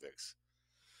Bolsheviks.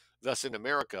 Thus, in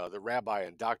America, the rabbi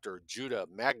and Dr. Judah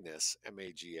Magnes,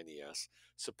 Magnes,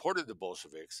 supported the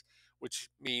Bolsheviks, which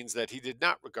means that he did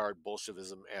not regard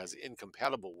Bolshevism as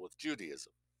incompatible with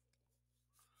Judaism.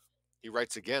 He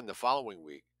writes again the following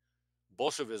week,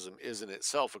 Bolshevism is in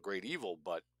itself a great evil,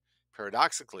 but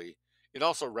paradoxically, it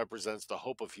also represents the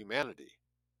hope of humanity.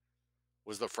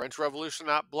 Was the French Revolution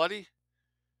not bloody?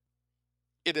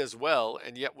 It as well,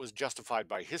 and yet was justified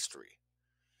by history.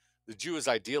 The Jew is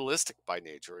idealistic by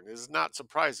nature, and it is not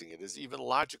surprising, it is even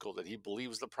logical that he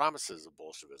believes the promises of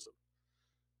Bolshevism.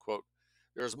 Quote,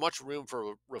 there is much room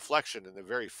for reflection in the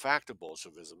very fact of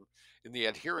Bolshevism, in the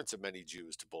adherence of many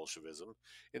Jews to Bolshevism,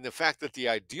 in the fact that the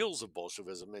ideals of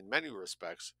Bolshevism in many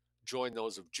respects join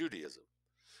those of Judaism,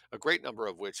 a great number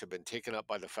of which have been taken up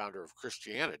by the founder of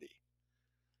Christianity.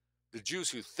 The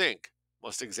Jews who think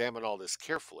must examine all this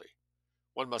carefully.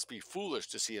 One must be foolish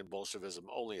to see in Bolshevism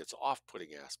only its off-putting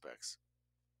aspects.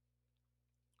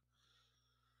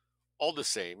 All the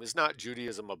same, is not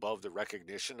Judaism above the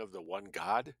recognition of the one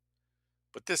God?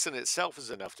 But this in itself is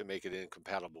enough to make it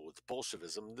incompatible with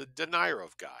Bolshevism, the denier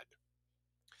of God.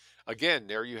 Again,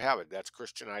 there you have it. That's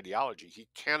Christian ideology. He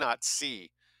cannot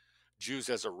see Jews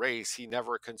as a race. He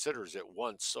never considers it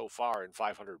once so far in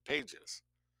 500 pages.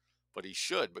 But he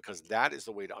should, because that is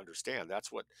the way to understand.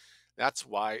 That's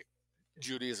why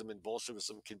Judaism and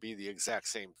Bolshevism can be the exact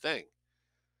same thing.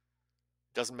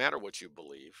 Doesn't matter what you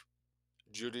believe.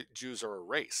 Jews are a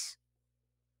race.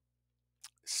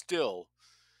 Still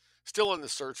in the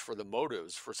search for the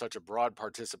motives for such a broad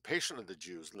participation of the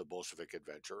Jews in the Bolshevik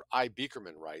adventure, I.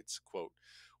 Beakerman writes, quote,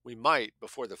 we might,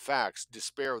 before the facts,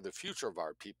 despair of the future of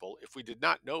our people if we did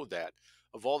not know that,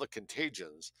 of all the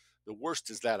contagions, the worst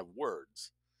is that of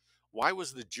words. Why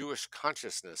was the Jewish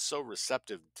consciousness so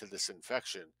receptive to this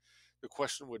infection? The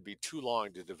question would be too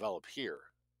long to develop here.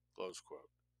 Close quote.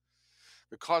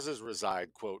 The causes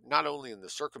reside, quote, not only in the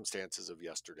circumstances of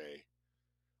yesterday,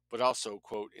 but also,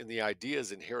 quote, in the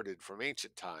ideas inherited from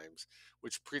ancient times,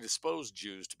 which predisposed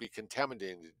Jews to be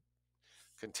contaminated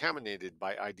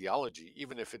by ideology,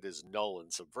 even if it is null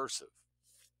and subversive.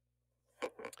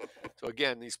 So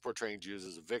again, these portraying Jews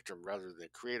as a victim rather than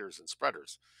creators and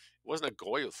spreaders. It wasn't a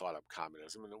Goy who thought up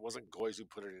communism, and it wasn't Goys who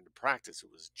put it into practice, it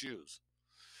was Jews.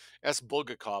 S.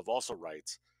 Bulgakov also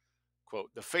writes, quote,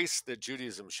 the face that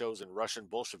Judaism shows in Russian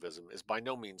Bolshevism is by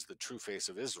no means the true face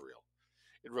of Israel.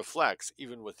 It reflects,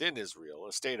 even within Israel,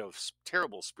 a state of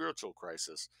terrible spiritual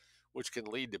crisis which can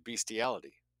lead to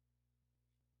bestiality.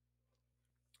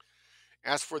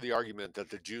 As for the argument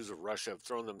that the Jews of Russia have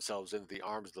thrown themselves into the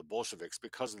arms of the Bolsheviks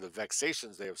because of the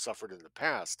vexations they have suffered in the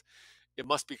past, it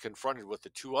must be confronted with the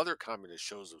two other communist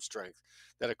shows of strength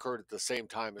that occurred at the same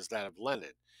time as that of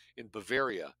Lenin, in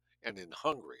Bavaria and in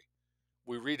Hungary.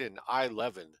 We read in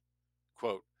I-11,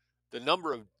 quote, the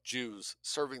number of Jews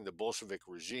serving the Bolshevik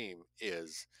regime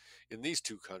is, in these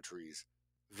two countries,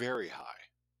 very high.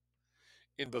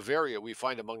 In Bavaria, we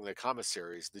find among the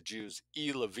commissaries the Jews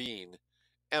E. Levine,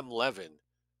 M. Levin,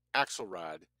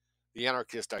 Axelrod, the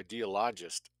anarchist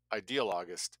ideologist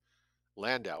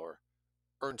Landauer,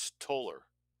 Ernst Toller.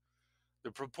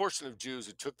 The proportion of Jews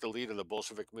who took the lead of the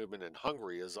Bolshevik movement in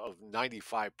Hungary is of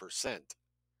 95%.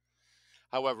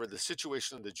 However, the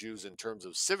situation of the Jews in terms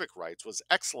of civic rights was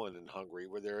excellent in Hungary,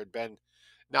 where there had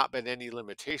not been any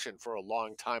limitation for a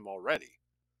long time already.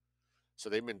 So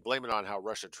they've been blaming on how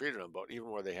Russia treated them, but even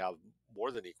where they have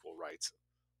more than equal rights,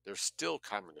 they're still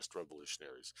communist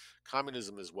revolutionaries.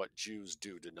 Communism is what Jews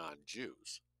do to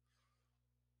non-Jews.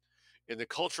 In the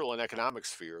cultural and economic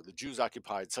sphere, the Jews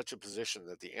occupied such a position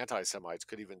that the anti-Semites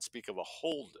could even speak of a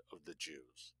hold of the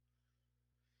Jews.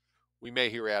 We may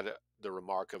here add the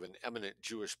remark of an eminent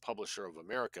Jewish publisher of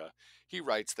America. He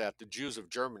writes that the Jews of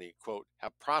Germany, quote,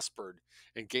 have prospered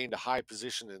and gained a high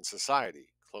position in society,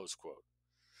 close quote.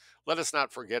 Let us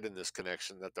not forget in this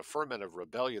connection that the ferment of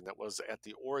rebellion that was at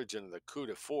the origin of the coup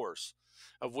de force,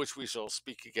 of which we shall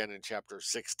speak again in chapter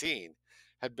 16,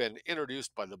 had been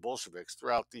introduced by the Bolsheviks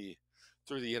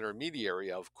through the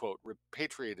intermediary of, quote,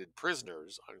 repatriated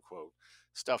prisoners, unquote,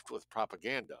 stuffed with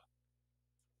propaganda.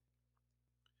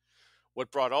 What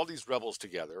brought all these rebels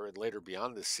together, and later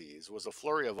beyond the seas, was a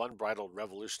flurry of unbridled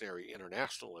revolutionary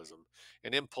internationalism,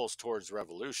 an impulse towards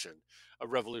revolution, a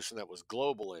revolution that was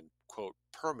global and, quote,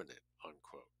 permanent,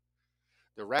 unquote.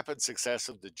 The rapid success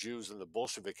of the Jews in the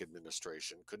Bolshevik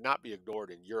administration could not be ignored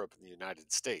in Europe and the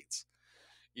United States.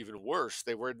 Even worse,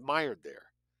 they were admired there.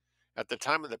 At the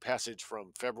time of the passage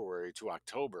from February to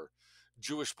October,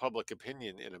 Jewish public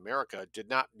opinion in America did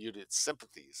not mute its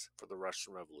sympathies for the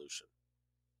Russian Revolution.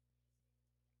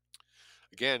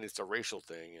 Again, it's a racial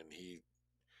thing, and he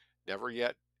never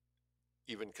yet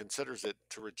even considers it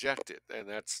to reject it, and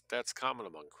that's common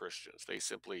among Christians. They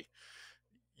simply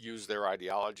use their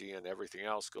ideology, and everything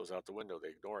else goes out the window. They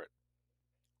ignore it.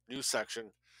 New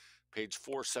section, page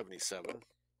 477.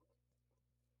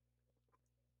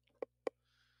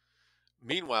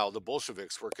 Meanwhile, the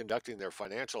Bolsheviks were conducting their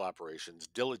financial operations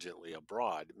diligently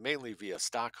abroad, mainly via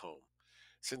Stockholm.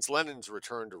 Since Lenin's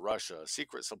return to Russia,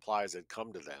 secret supplies had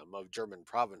come to them of German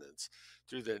provenance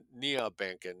through the Nia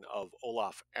Banken of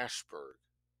Olaf Aschberg.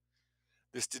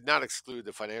 This did not exclude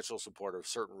the financial support of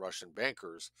certain Russian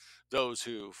bankers, those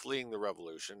who, fleeing the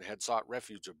revolution, had sought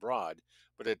refuge abroad,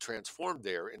 but had transformed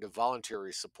there into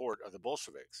voluntary support of the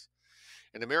Bolsheviks.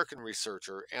 An American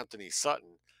researcher, Anthony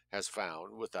Sutton, has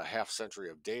found, with a half century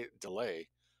of delay,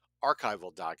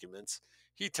 archival documents.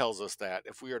 He tells us that,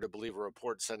 if we are to believe a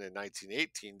report sent in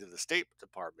 1918 to the State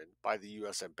Department by the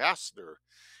U.S. ambassador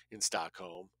in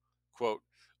Stockholm, quote,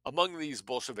 among these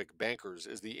Bolshevik bankers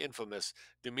is the infamous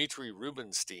Dmitry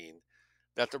Rubinstein,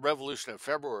 that the Revolution of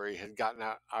February had gotten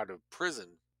out of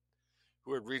prison,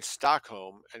 who had reached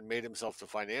Stockholm and made himself the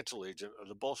financial agent of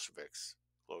the Bolsheviks,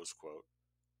 close quote.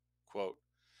 Quote,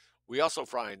 we also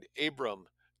find Abram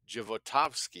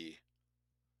Životovsky,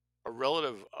 a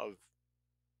relative of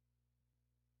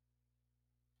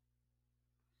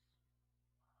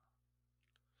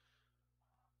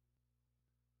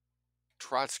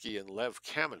Trotsky and Lev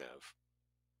Kamenev,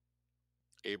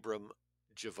 Abram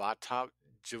Životovsky.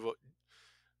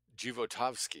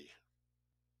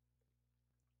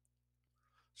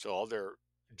 So all their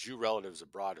Jew relatives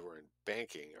abroad who are in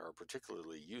banking are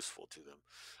particularly useful to them.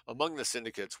 Among the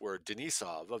syndicates were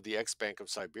Denisov of the ex-Bank of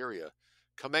Siberia,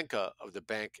 Kamenka of the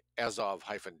bank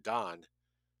Azov-Don,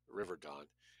 River Don,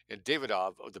 and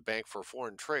Davidov of the Bank for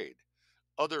Foreign Trade.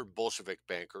 Other Bolshevik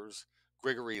bankers,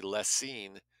 Grigory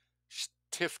Lessine,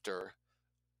 Tifter,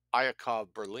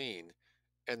 Iakov Berlin,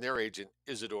 and their agent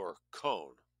Isidor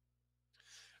Kohn.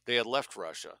 These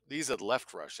had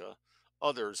left Russia.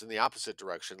 Others, in the opposite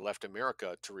direction, left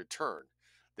America to return.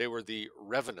 They were the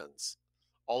revenants,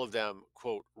 all of them,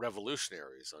 quote,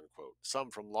 revolutionaries, unquote, some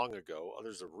from long ago,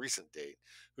 others of recent date,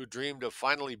 who dreamed of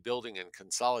finally building and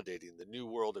consolidating the new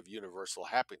world of universal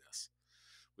happiness.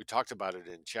 We talked about it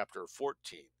in chapter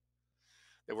 14.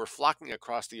 They were flocking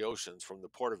across the oceans from the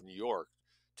port of New York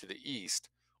to the east,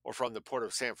 or from the port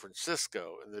of San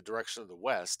Francisco in the direction of the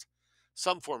west,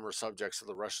 some former subjects of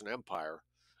the Russian Empire,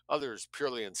 others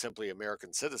purely and simply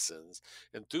American citizens,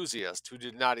 enthusiasts who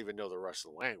did not even know the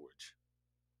Russian language.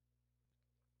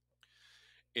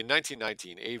 In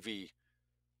 1919, A.V.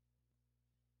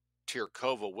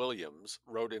 Tyrkova Williams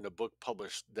wrote in a book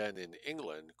published then in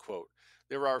England, quote,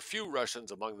 "There are few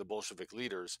Russians among the Bolshevik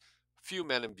leaders, few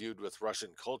men imbued with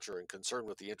Russian culture and concerned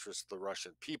with the interests of the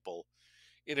Russian people.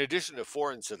 In addition to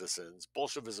foreign citizens,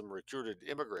 Bolshevism recruited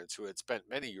immigrants who had spent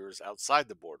many years outside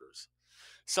the borders.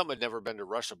 Some had never been to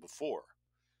Russia before.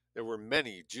 There were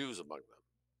many Jews among them.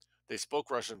 They spoke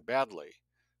Russian badly.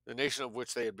 The nation of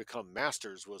which they had become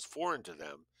masters was foreign to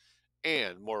them,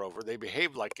 and, moreover, they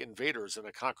behaved like invaders in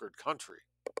a conquered country.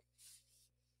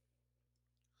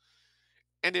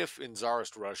 And if in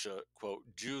Tsarist Russia, quote,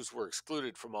 Jews were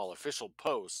excluded from all official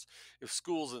posts, if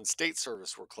schools and state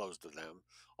service were closed to them,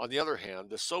 on the other hand,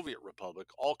 the Soviet Republic,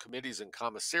 all committees and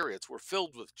commissariats were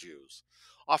filled with Jews.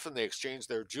 Often they exchanged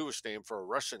their Jewish name for a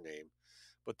Russian name,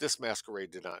 but this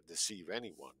masquerade did not deceive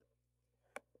anyone.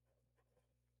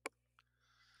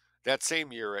 That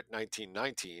same year, at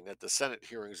 1919, at the Senate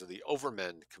hearings of the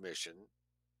Overmen Commission,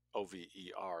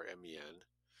 Overmen,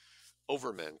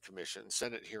 Overmen Commission,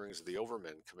 Senate hearings of the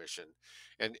Overmen Commission,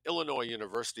 and Illinois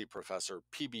University professor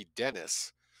P.B.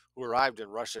 Dennis, who arrived in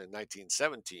Russia in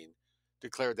 1917,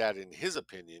 declared that, in his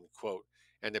opinion, quote,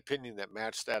 an opinion that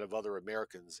matched that of other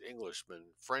Americans, Englishmen,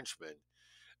 Frenchmen,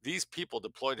 these people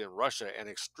deployed in Russia an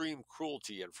extreme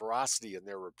cruelty and ferocity in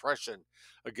their repression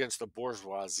against the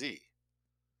bourgeoisie.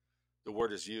 The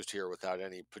word is used here without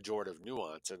any pejorative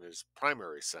nuance in its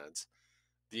primary sense,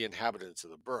 the inhabitants of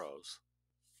the boroughs.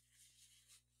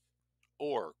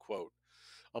 Or, quote,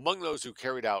 among those who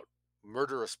carried out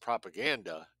murderous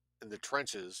propaganda in the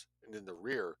trenches and in the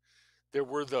rear, there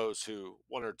were those who,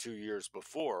 1 or 2 years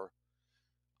before,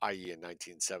 i.e., in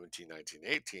 1917,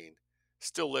 1918,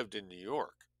 still lived in New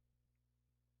York.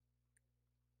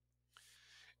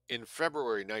 In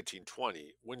February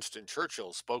 1920, Winston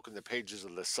Churchill spoke in the pages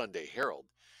of the Sunday Herald.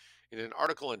 In an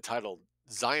article entitled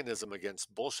Zionism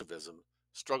Against Bolshevism,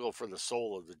 Struggle for the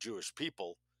Soul of the Jewish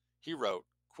People, he wrote,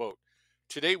 quote,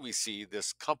 today we see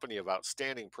this company of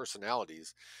outstanding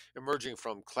personalities emerging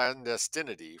from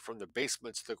clandestinity from the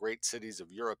basements of the great cities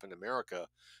of Europe and America,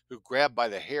 who grabbed by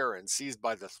the hair and seized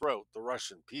by the throat the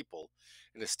Russian people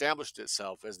and established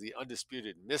itself as the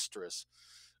undisputed mistress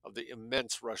of the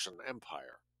immense Russian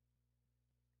Empire.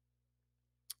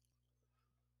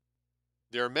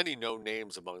 There are many known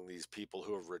names among these people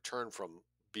who have returned from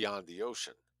beyond the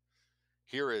ocean.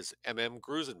 Here is M.M.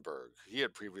 Grusenberg. He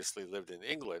had previously lived in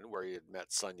England, where he had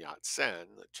met Sun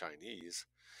Yat-sen, the Chinese,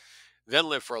 then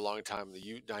lived for a long time in the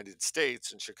United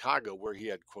States, in Chicago, where he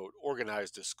had, quote,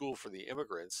 organized a school for the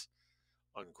immigrants,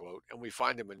 unquote, and we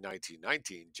find him in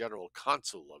 1919 General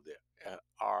Consul of the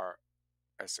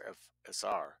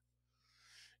RSFSR.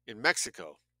 In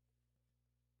Mexico,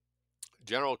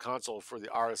 General Consul for the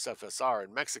RSFSR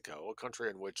in Mexico, a country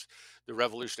in which the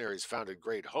revolutionaries founded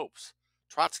great hopes.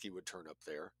 Trotsky would turn up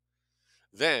there.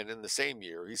 Then, in the same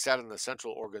year, he sat in the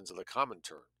central organs of the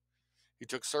Comintern. He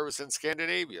took service in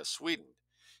Scandinavia, Sweden.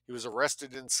 He was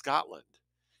arrested in Scotland.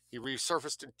 He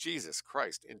resurfaced in Jesus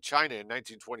Christ in China in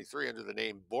 1923 under the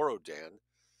name Borodin,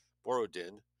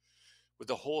 with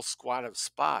a whole squad of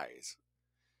spies.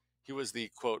 He was the,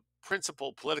 quote,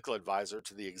 principal political advisor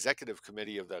to the executive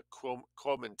committee of the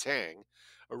Kuomintang,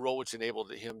 a role which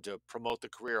enabled him to promote the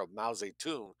career of Mao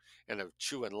Zedong and of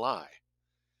Chu Enlai.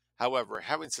 However,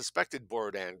 having suspected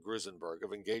Borodin Grusenberg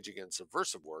of engaging in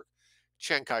subversive work,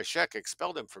 Chiang Kai-shek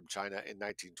expelled him from China in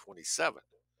 1927.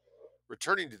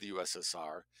 Returning to the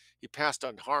USSR, he passed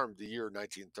unharmed the year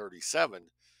 1937.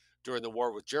 During the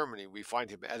war with Germany, we find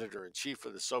him editor-in-chief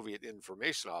of the Soviet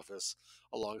Information Office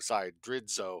alongside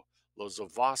Dridzo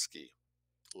Lozovsky.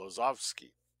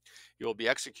 He will be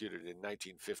executed in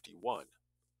 1951.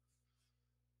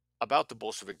 About the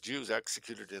Bolshevik Jews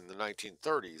executed in the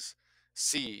 1930s,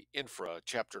 see Infra,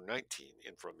 Chapter 19,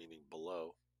 Infra meaning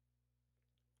below.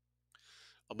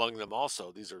 Among them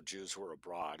also, these are Jews who were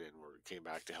abroad and came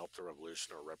back to help the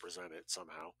revolution or represent it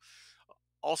somehow.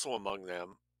 Also among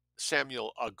them,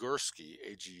 Samuel Agursky,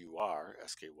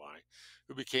 Agursky,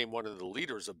 who became one of the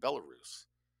leaders of Belarus.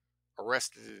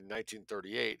 Arrested in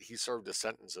 1938, he served a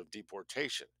sentence of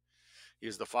deportation. He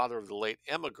is the father of the late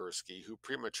M. Agursky, who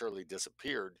prematurely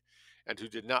disappeared and who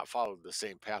did not follow the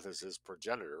same path as his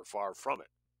progenitor, far from it.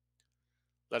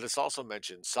 Let us also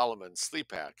mention Solomon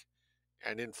Slepak,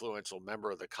 an influential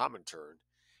member of the Comintern.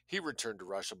 He returned to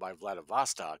Russia by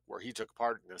Vladivostok, where he took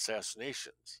part in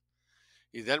assassinations.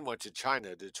 He then went to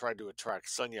China to try to attract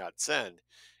Sun Yat-sen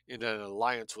in an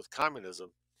alliance with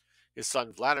communism. His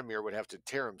son Vladimir would have to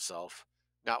tear himself,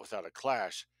 not without a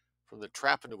clash, from the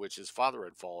trap into which his father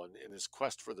had fallen in his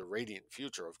quest for the radiant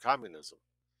future of communism.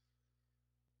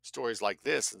 Stories like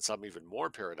this, and some even more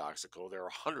paradoxical, there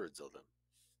are hundreds of them.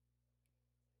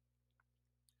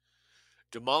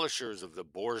 Demolishers of the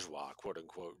bourgeois, quote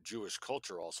unquote, Jewish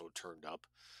culture also turned up,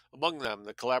 among them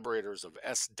the collaborators of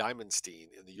S. Diamondstein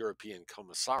in the European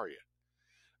Commissariat,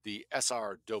 the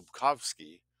S.R.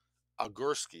 Dobkovsky,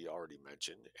 Agursky already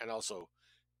mentioned, and also,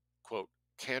 quote,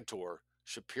 Cantor,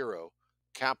 Shapiro,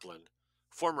 Kaplan,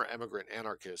 former emigrant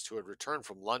anarchists who had returned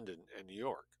from London and New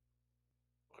York,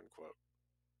 unquote.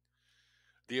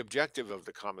 The objective of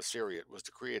the commissariat was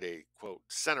to create a, quote,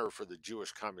 center for the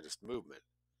Jewish communist movement.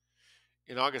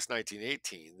 In August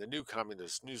 1918, the new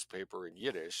communist newspaper in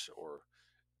Yiddish, or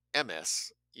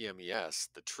MS, EMES,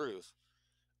 The Truth,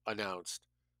 announced,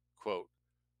 quote,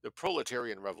 the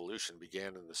proletarian revolution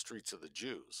began in the streets of the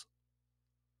Jews.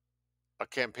 A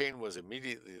campaign was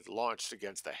immediately launched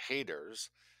against the Haiders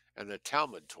and the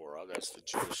Talmud Torah, that's the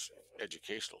Jewish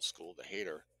educational school, the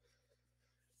Haider.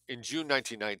 In June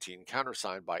 1919,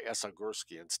 countersigned by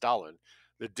Agursky and Stalin,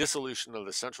 the dissolution of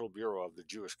the Central Bureau of the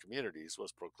Jewish Communities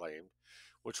was proclaimed,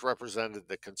 which represented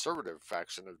the conservative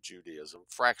fraction of Judaism,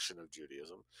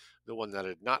 the one that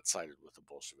had not sided with the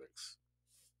Bolsheviks.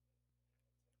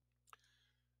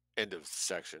 End of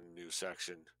section, new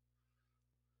section.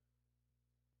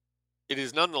 It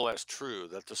is nonetheless true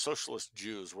that the socialist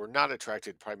Jews were not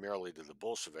attracted primarily to the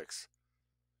Bolsheviks.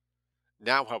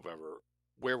 Now, however,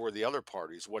 where were the other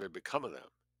parties? What had become of them?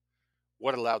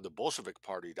 What allowed the Bolshevik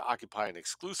Party to occupy an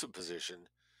exclusive position?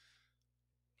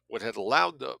 What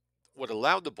allowed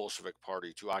the Bolshevik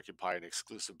Party to occupy an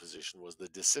exclusive position was the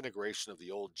disintegration of the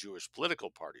old Jewish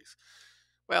political parties.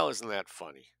 Well, isn't that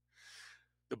funny?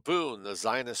 The Bund, the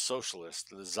Zionist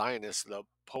Socialists, and the Zionists, the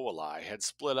Poali, had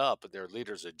split up, and their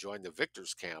leaders had joined the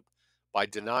victors' camp by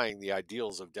denying the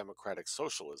ideals of democratic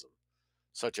socialism,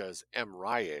 such as M.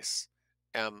 Reyes,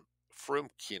 M.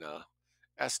 Frumkina,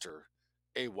 Esther,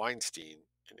 A. Weinstein,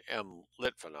 and M.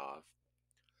 Litvinov.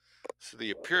 So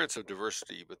the appearance of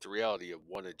diversity, but the reality of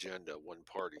one agenda, one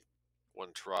party,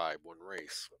 one tribe, one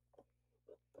race.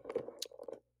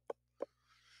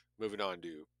 Moving on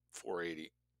to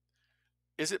 480.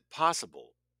 Is it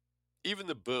possible even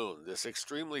the Bund, this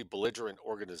extremely belligerent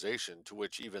organization to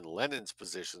which even Lenin's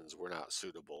positions were not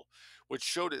suitable, which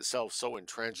showed itself so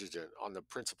intransigent on the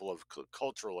principle of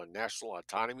cultural and national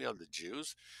autonomy of the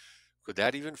Jews, could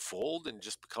that even fold and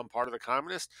just become part of the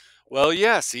communists? Well,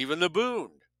 yes, even the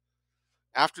Bund.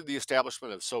 After the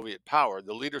establishment of Soviet power,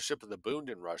 the leadership of the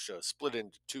Bund in Russia split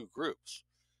into two groups,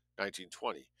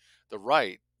 1920. The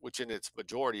right, which in its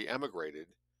majority emigrated,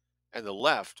 and the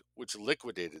left, which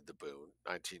liquidated the Bund,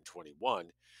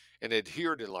 1921, and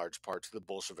adhered in large part to the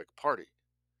Bolshevik Party.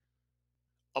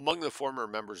 Among the former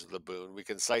members of the Bund, we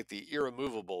can cite the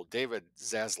irremovable David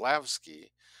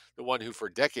Zaslavsky, the one who for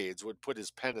decades would put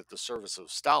his pen at the service of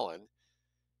Stalin.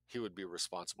 He would be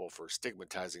responsible for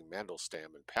stigmatizing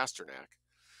Mandelstam and Pasternak.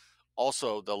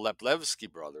 Also, the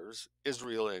Leplevsky brothers,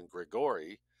 Israel and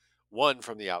Grigory, one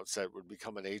from the outset would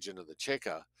become an agent of the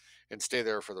Cheka and stay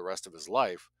there for the rest of his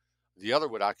life. The other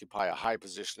would occupy a high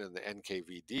position in the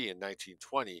NKVD in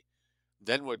 1920,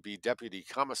 then would be Deputy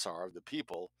Commissar of the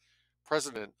People,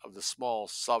 President of the small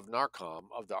Sovnarkom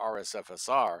of the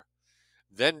RSFSR,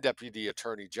 then Deputy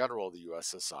Attorney General of the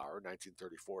USSR,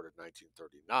 1934 to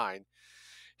 1939.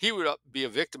 He would be a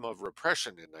victim of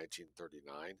repression in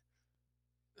 1939.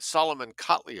 Solomon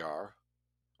Kotliar,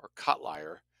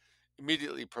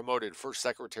 immediately promoted First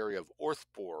Secretary of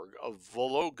Orthborg, of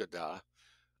Vologda,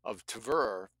 of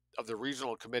Tver, of the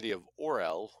Regional Committee of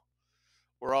Orel,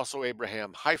 where also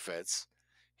Abraham Heifetz.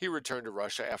 He returned to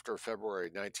Russia after February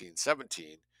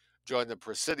 1917, joined the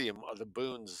Presidium of the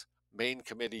Bund's main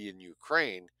committee in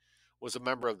Ukraine, was a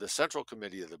member of the Central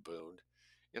Committee of the Bund.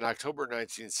 In October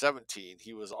 1917,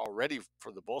 he was already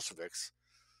for the Bolsheviks,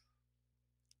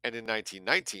 and in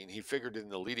 1919, he figured in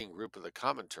the leading group of the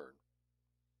Comintern.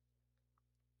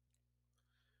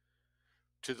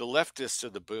 To the leftists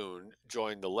of the Bund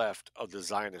joined the left of the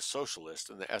Zionist Socialists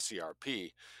and the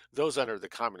SERP. Those entered the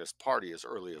Communist Party as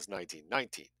early as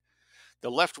 1919. The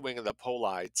left wing of the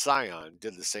Polite Zion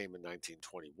did the same in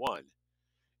 1921.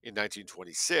 In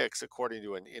 1926, according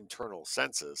to an internal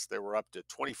census, there were up to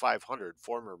 2,500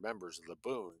 former members of the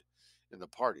Bund in the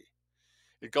party.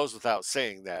 It goes without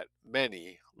saying that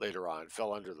many, later on,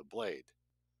 fell under the blade.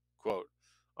 Quote,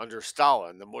 under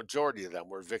Stalin, the majority of them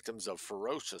were victims of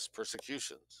ferocious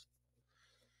persecutions.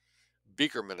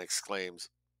 Bickerman exclaims,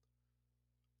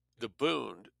 the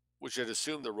Bund, which had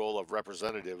assumed the role of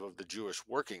representative of the Jewish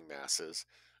working masses,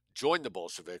 joined the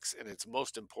Bolsheviks in its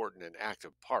most important and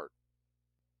active part.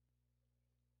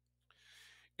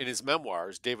 In his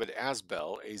memoirs, David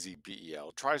Asbel,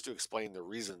 Azbel, tries to explain the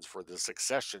reasons for the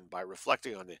succession by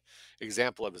reflecting on the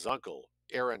example of his uncle,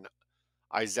 Aaron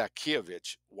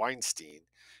Isaacovich Weinstein,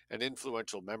 an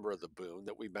influential member of the Bund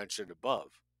that we mentioned above.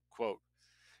 Quote,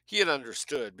 he had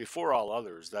understood before all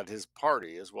others that his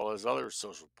party, as well as other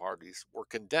social parties, were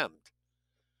condemned.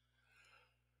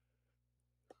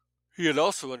 He had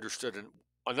also understood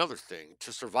another thing.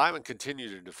 To survive and continue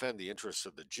to defend the interests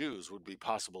of the Jews would be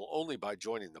possible only by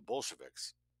joining the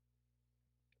Bolsheviks.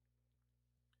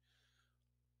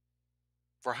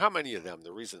 For how many of them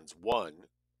the reasons 1,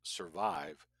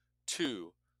 survive,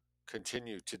 2,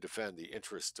 continue to defend the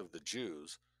interests of the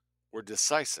Jews were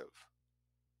decisive.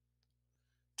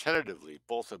 Tentatively,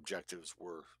 both objectives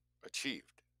were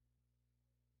achieved.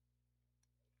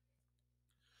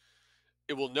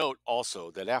 It will note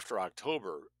also that after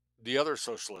October, the other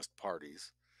socialist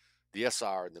parties, the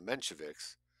SR and the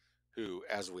Mensheviks, who,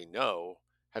 as we know,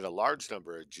 had a large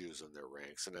number of Jews in their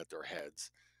ranks and at their heads,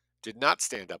 did not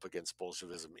stand up against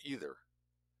Bolshevism either.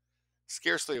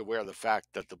 Scarcely aware of the fact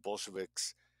that the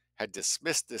Bolsheviks had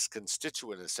dismissed this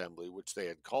constituent assembly which they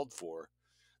had called for,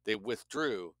 they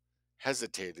withdrew,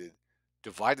 hesitated,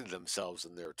 divided themselves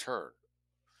in their turn,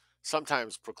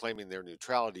 sometimes proclaiming their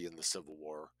neutrality in the Civil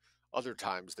War, other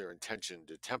times their intention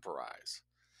to temporize.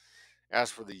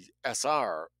 As for the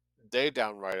SR, they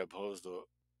downright opposed the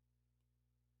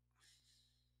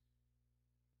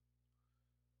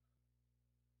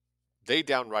They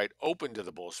downright opened to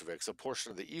the Bolsheviks a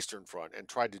portion of the Eastern Front and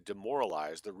tried to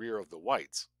demoralize the rear of the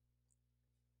Whites.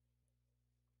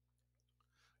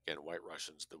 Again, White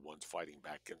Russians, the ones fighting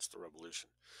back against the revolution.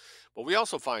 But we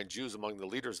also find Jews among the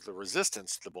leaders of the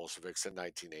resistance to the Bolsheviks in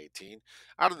 1918.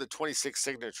 Out of the 26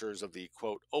 signatures of the,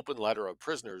 quote, open letter of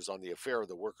prisoners on the affair of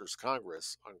the Workers'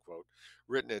 Congress, unquote,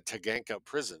 written at Taganka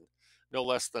prison, no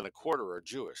less than a quarter are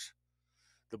Jewish.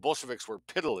 The Bolsheviks were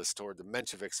pitiless toward the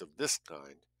Mensheviks of this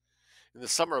kind. In the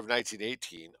summer of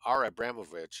 1918, R.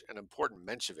 Abramovich, an important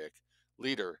Menshevik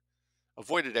leader,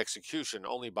 avoided execution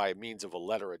only by means of a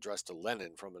letter addressed to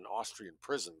Lenin from an Austrian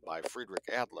prison by Friedrich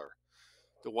Adler,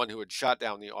 the one who had shot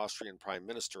down the Austrian prime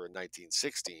minister in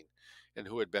 1916 and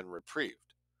who had been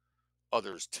reprieved.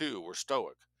 Others, too, were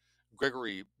stoic.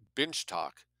 Gregory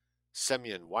Binchtok,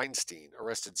 Semyon Weinstein,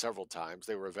 arrested several times,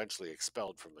 they were eventually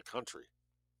expelled from the country.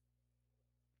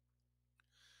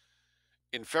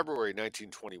 In February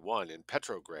 1921, in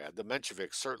Petrograd, the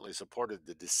Mensheviks certainly supported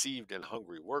the deceived and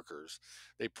hungry workers.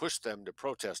 They pushed them to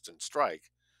protest and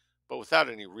strike, but without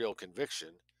any real conviction,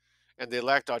 and they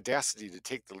lacked audacity to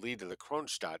take the lead in the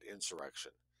Kronstadt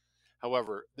insurrection.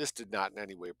 However, this did not in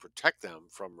any way protect them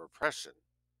from repression.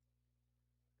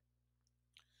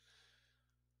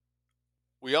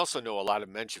 We also know a lot of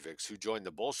Mensheviks who joined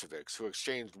the Bolsheviks who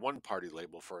exchanged one party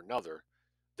label for another.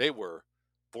 They were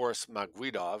Boris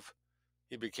Magwidov.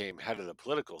 He became head of the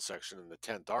political section in the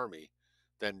 10th Army,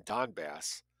 then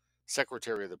Donbass,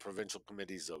 secretary of the provincial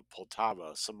committees of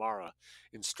Poltava, Samara,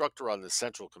 instructor on the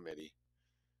Central Committee.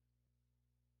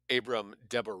 Abram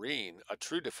Debarin, a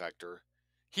true defector,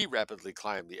 he rapidly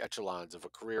climbed the echelons of a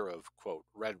career of, quote,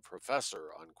 red professor,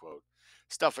 unquote,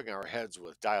 stuffing our heads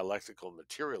with dialectical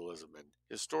materialism and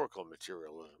historical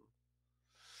materialism.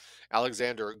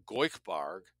 Alexander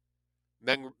Goikhbarg,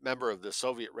 member of the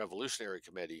Soviet Revolutionary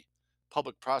Committee,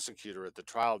 public prosecutor at the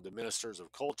trial of the ministers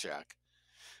of Kolchak,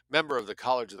 member of the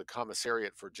College of the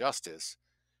Commissariat for Justice,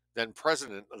 then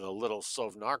president of the Little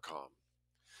Sovnarkom.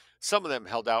 Some of them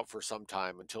held out for some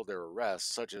time until their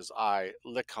arrests, such as I.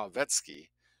 Likhovetsky,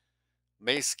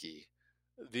 Maysky.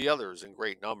 The others, in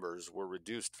great numbers, were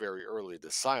reduced very early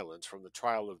to silence from the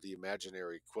trial of the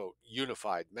imaginary, quote,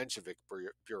 Unified Menshevik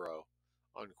Bureau,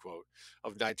 unquote,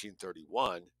 of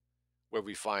 1931, where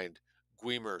we find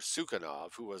Guimer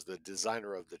Sukhanov, who was the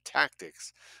designer of the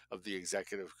tactics of the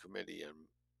executive committee in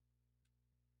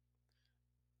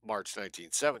March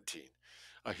 1917.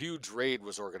 A huge raid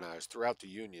was organized throughout the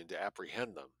Union to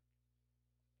apprehend them.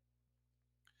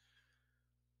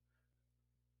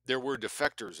 There were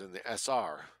defectors in the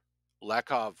SR.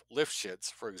 Lakov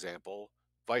Lifshitz, for example,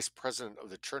 vice president of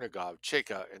the Chernigov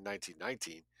Cheka in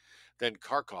 1919, then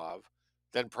Kharkov,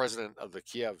 then president of the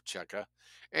Kiev Cheka,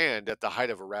 and at the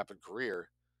height of a rapid career,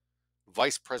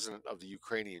 vice president of the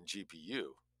Ukrainian GPU.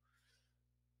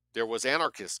 There was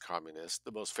anarchist communists,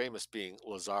 the most famous being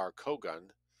Lazar Kogan,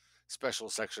 special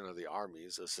section of the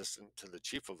armies, assistant to the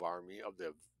chief of army of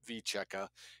the Vycheka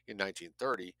in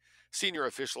 1930, senior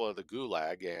official of the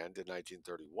Gulag, and in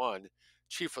 1931,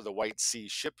 chief of the White Sea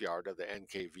shipyard of the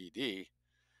NKVD.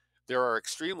 There are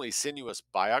extremely sinuous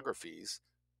biographies.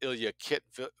 Ilya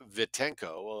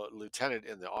Vitenko, a lieutenant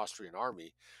in the Austrian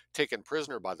army, taken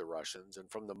prisoner by the Russians, and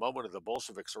from the moment of the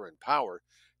Bolsheviks are in power,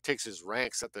 takes his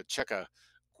ranks at the Cheka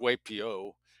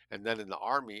Guepio, and then in the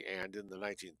army, and in the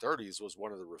 1930s was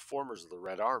one of the reformers of the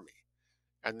Red Army,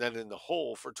 and then in the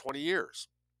whole for 20 years.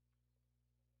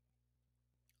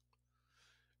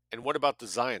 And what about the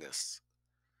Zionists?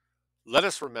 Let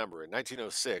us remember, in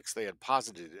 1906, they had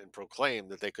posited and proclaimed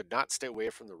that they could not stay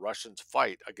away from the Russians'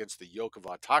 fight against the yoke of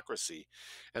autocracy,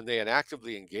 and they had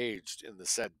actively engaged in the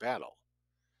said battle.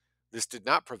 This did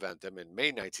not prevent them in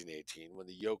May 1918, when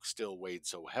the yoke still weighed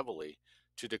so heavily,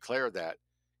 to declare that,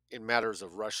 in matters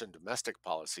of Russian domestic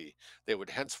policy, they would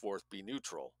henceforth be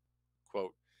neutral,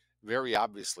 quote, very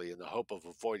obviously in the hope of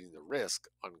avoiding the risk,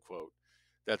 unquote,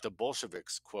 that the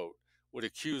Bolsheviks, quote, would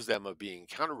accuse them of being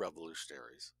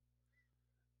counter-revolutionaries.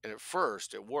 And at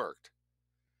first, it worked.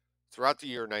 Throughout the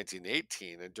year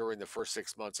 1918 and during the first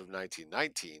 6 months of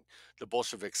 1919, the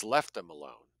Bolsheviks left them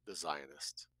alone, the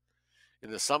Zionists. In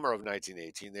the summer of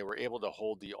 1918, they were able to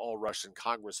hold the All Russian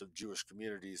Congress of Jewish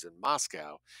Communities in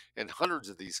Moscow, and hundreds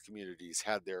of these communities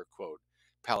had their, quote,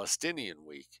 Palestinian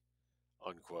Week,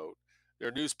 unquote.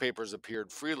 Their newspapers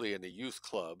appeared freely in a youth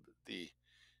club. The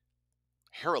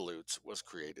Heralutes was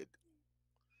created.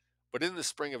 But in the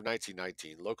spring of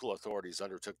 1919, local authorities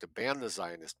undertook to ban the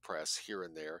Zionist press here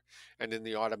and there, and in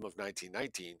the autumn of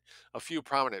 1919, a few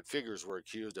prominent figures were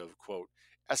accused of, quote,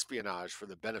 espionage for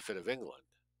the benefit of England.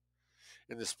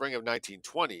 In the spring of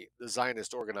 1920, the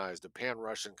Zionists organized a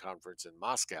pan-Russian conference in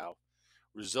Moscow.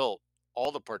 Result,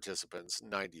 all the participants,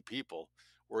 90 people,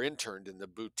 were interned in the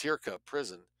Butyrka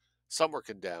prison. Some were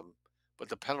condemned, but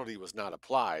the penalty was not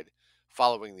applied,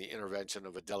 following the intervention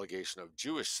of a delegation of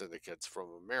Jewish syndicates from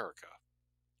America.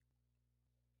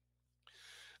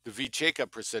 The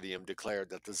Vycheka Presidium declared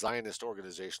that the Zionist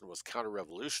organization was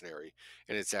counter-revolutionary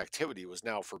and its activity was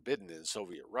now forbidden in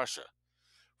Soviet Russia.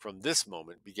 From this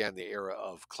moment began the era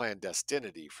of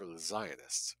clandestinity for the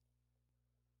Zionists.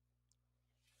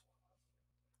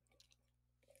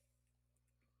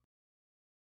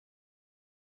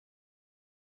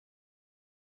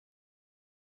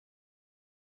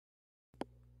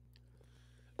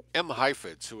 M.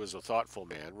 Heifetz, who is a thoughtful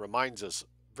man, reminds us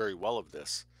very well of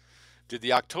this. Did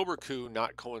the October coup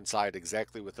not coincide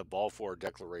exactly with the Balfour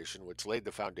Declaration, which laid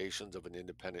the foundations of an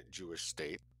independent Jewish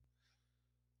state?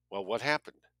 Well, what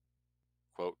happened?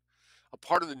 Quote, a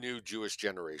part of the new Jewish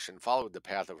generation followed the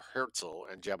path of Herzl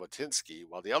and Jabotinsky,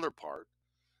 while the other part,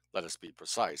 let us be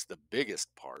precise, the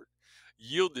biggest part,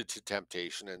 yielded to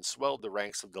temptation and swelled the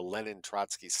ranks of the Lenin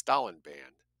Trotsky Stalin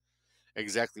band,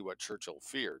 exactly what Churchill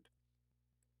feared.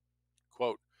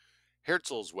 Quote,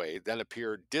 Herzl's way then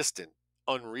appeared distant,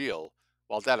 unreal,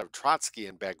 while that of Trotsky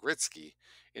and Bagritsky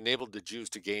enabled the Jews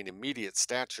to gain immediate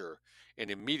stature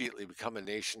and immediately become a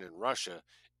nation in Russia,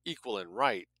 equal in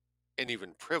right and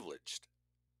even privileged.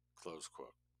 Close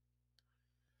quote.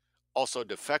 Also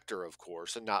defector, of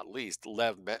course, and not least,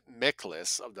 Lev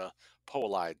Miklis of the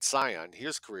Poalide Scion.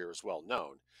 His career is well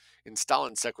known. In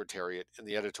Stalin's secretariat, in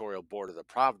the editorial board of the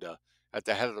Pravda, at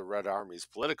the head of the Red Army's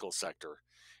political sector,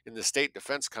 in the State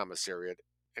Defense Commissariat,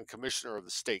 and Commissioner of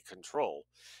the State Control.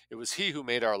 It was he who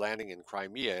made our landing in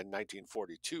Crimea in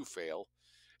 1942 fail,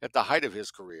 at the height of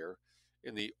his career,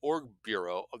 in the Org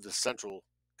Bureau of the Central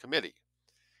Committee.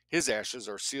 His ashes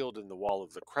are sealed in the wall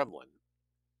of the Kremlin.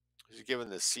 He's given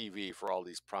the CV for all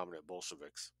these prominent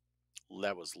Bolsheviks.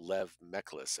 Lev was Lev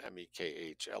Meklis,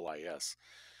 Mekhlis.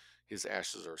 His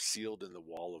ashes are sealed in the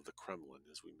wall of the Kremlin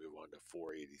as we move on to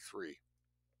 483.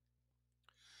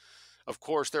 Of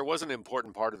course, there was an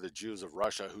important part of the Jews of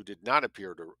Russia who did not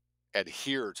appear to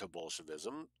adhere to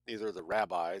Bolshevism. Neither the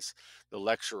rabbis, the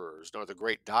lecturers, nor the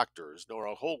great doctors, nor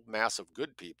a whole mass of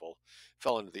good people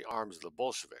fell into the arms of the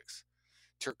Bolsheviks.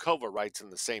 Tirkova writes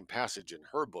in the same passage in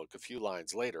her book a few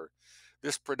lines later,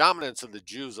 this predominance of the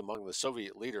Jews among the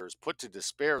Soviet leaders put to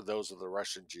despair those of the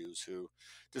Russian Jews who,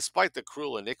 despite the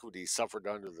cruel iniquities suffered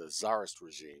under the Tsarist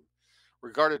regime,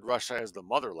 regarded Russia as the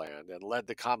motherland and led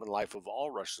the common life of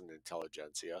all Russian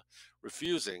intelligentsia,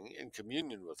 refusing, in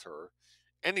communion with her,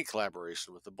 any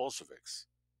collaboration with the Bolsheviks.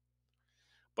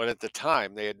 But at the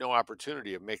time, they had no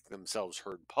opportunity of making themselves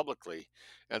heard publicly,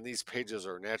 and these pages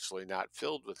are naturally not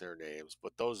filled with their names,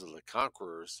 but those of the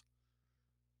conquerors,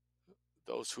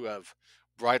 those who have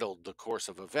bridled the course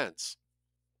of events,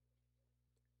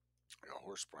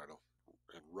 horse bridle,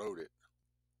 and rode it.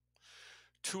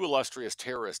 Two illustrious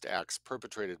terrorist acts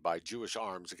perpetrated by Jewish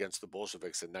arms against the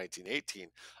Bolsheviks in 1918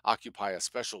 occupy a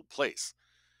special place: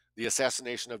 the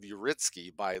assassination of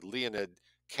Uritsky by Leonid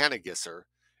Kanagisser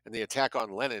and the attack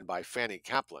on Lenin by Fanny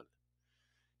Kaplan.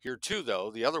 Here, too, though,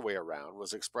 the other way around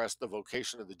was expressed the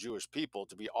vocation of the Jewish people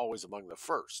to be always among the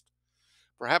first.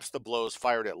 Perhaps the blows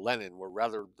fired at Lenin were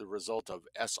rather the result of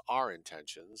SR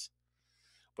intentions.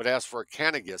 But as for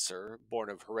Kanagisser, born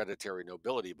of hereditary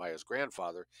nobility by his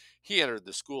grandfather, he entered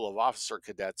the School of Officer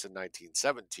Cadets in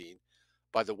 1917.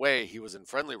 By the way, he was in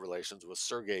friendly relations with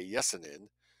Sergei Yesenin.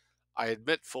 I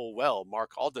admit full well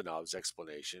Mark Aldanov's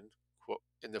explanation. Quote,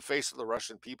 in the face of the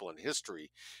Russian people and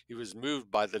history, he was moved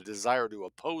by the desire to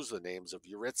oppose the names of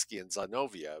Uritsky and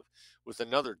Zinoviev with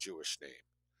another Jewish name.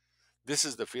 This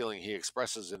is the feeling he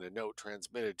expresses in a note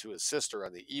transmitted to his sister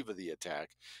on the eve of the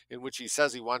attack, in which he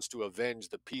says he wants to avenge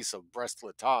the peace of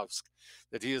Brest-Litovsk,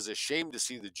 that he is ashamed to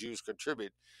see the Jews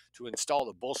contribute to install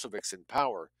the Bolsheviks in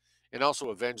power, and also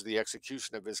avenge the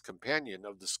execution of his companion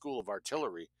of the School of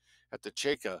Artillery at the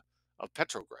Cheka of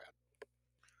Petrograd.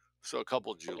 So a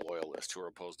couple of Jew loyalists who are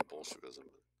opposed to Bolshevism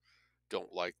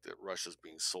don't like that Russia's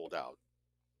being sold out.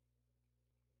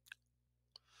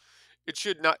 It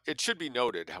should be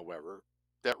noted, however,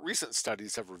 that recent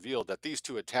studies have revealed that these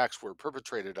two attacks were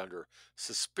perpetrated under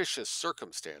suspicious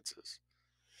circumstances.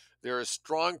 There is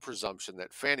strong presumption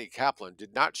that Fanny Kaplan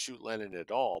did not shoot Lenin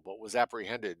at all, but was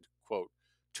apprehended, quote,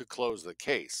 to close the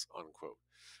case, unquote,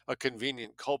 a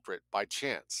convenient culprit by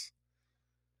chance.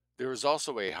 There is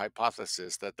also a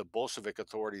hypothesis that the Bolshevik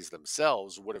authorities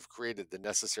themselves would have created the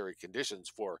necessary conditions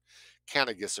for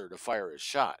Kanagisser to fire his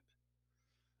shot.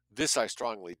 This I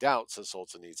strongly doubt, says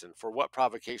Solzhenitsyn. For what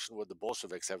provocation would the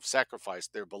Bolsheviks have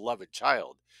sacrificed their beloved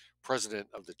child, president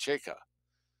of the Cheka?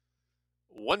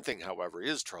 One thing, however,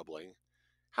 is troubling.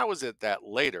 How is it that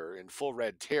later, in full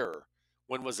red terror,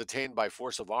 when was attained by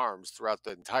force of arms throughout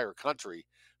the entire country,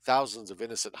 thousands of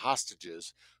innocent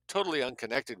hostages, totally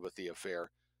unconnected with the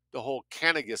affair, the whole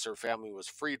Kanagisser family was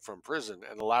freed from prison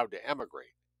and allowed to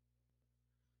emigrate?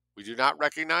 We do not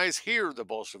recognize here the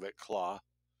Bolshevik claw.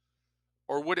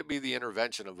 Or would it be the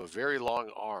intervention of a very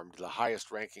long arm to the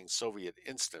highest ranking Soviet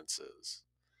instances?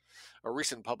 A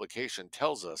recent publication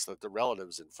tells us that the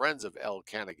relatives and friends of L.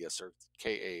 Kanagisser,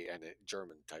 K-A-N,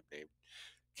 German type name,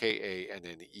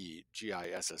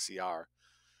 K-A-N-N-E-G-I-S-S-E-R,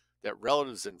 that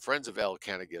relatives and friends of L.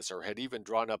 Kanagisser had even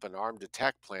drawn up an armed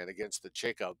attack plan against the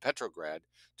Cheka of Petrograd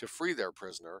to free their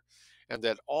prisoner, and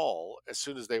that all, as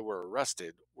soon as they were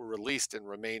arrested, were released and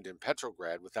remained in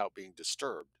Petrograd without being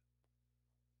disturbed.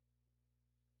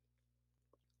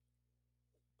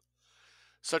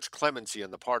 Such clemency on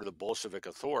the part of the Bolshevik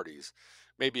authorities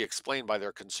may be explained by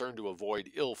their concern to avoid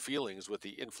ill feelings with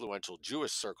the influential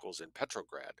Jewish circles in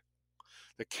Petrograd.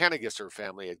 The Kanagisser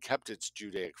family had kept its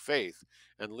Judaic faith,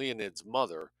 and Leonid's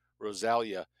mother,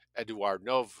 Rosalia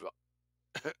Eduardovna,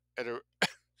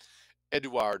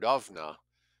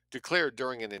 declared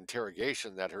during an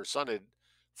interrogation that her son had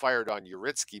fired on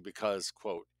Uritsky because,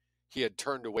 quote, he had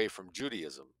turned away from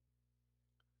Judaism.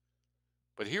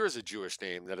 But here is a Jewish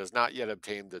name that has not yet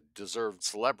obtained the deserved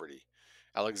celebrity: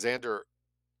 Alexander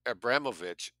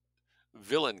Abramovich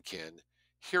Vilenkin,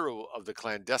 hero of the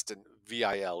clandestine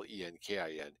Vilenkin,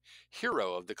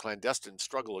 hero of the clandestine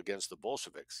struggle against the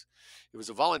Bolsheviks. He was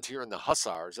a volunteer in the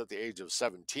Hussars at the age of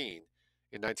 17.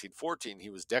 In 1914, he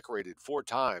was decorated 4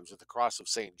 times with the Cross of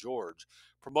St. George,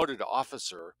 promoted to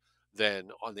officer.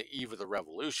 Then, on the eve of the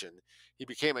Revolution, he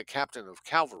became a captain of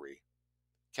cavalry.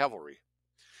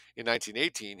 In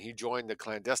 1918, he joined the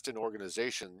clandestine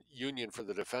organization Union for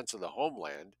the Defense of the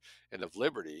Homeland and of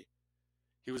Liberty.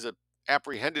 He was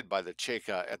apprehended by the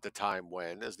Cheka at the time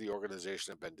when, as the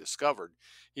organization had been discovered,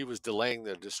 he was delaying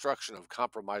the destruction of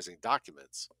compromising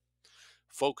documents.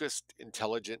 Focused,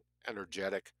 intelligent,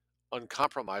 energetic,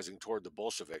 uncompromising toward the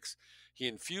Bolsheviks, he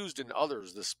infused in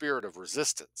others the spirit of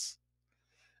resistance.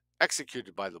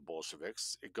 Executed by the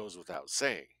Bolsheviks, it goes without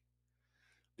saying.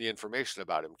 The information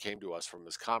about him came to us from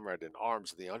his comrade in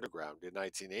arms in the underground in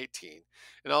 1918,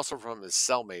 and also from his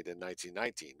cellmate in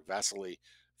 1919, Vasily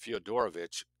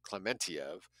Fyodorovich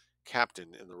Klementiev,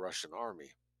 captain in the Russian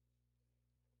army.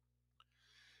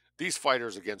 These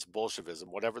fighters against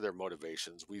Bolshevism, whatever their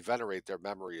motivations, we venerate their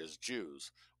memory as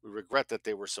Jews. We regret that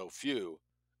they were so few,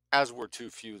 as were too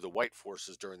few the white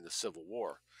forces during the Civil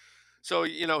War. So,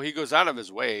 he goes out of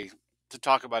his way to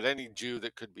talk about any Jew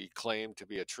that could be claimed to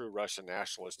be a true Russian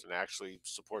nationalist and actually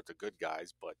support the good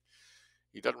guys, but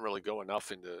he doesn't really go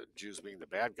enough into Jews being the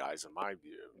bad guys in my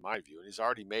view. And he's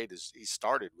already he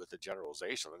started with the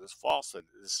generalization that is false that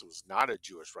this was not a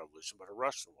Jewish revolution but a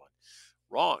Russian one.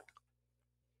 Wrong.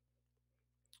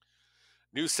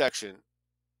 New section.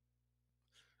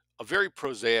 A very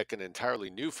prosaic and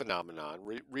entirely new phenomenon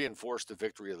reinforced the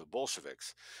victory of the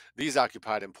Bolsheviks. These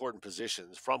occupied important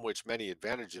positions from which many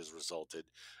advantages resulted,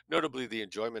 notably the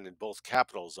enjoyment in both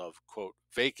capitals of, quote,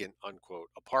 vacant, unquote,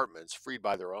 apartments freed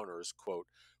by their owners, quote,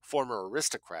 former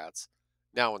aristocrats,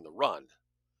 now in the run.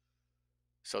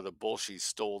 So the Bolsheviks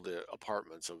stole the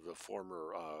apartments of the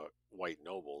former white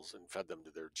nobles and fed them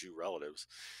to their Jew relatives.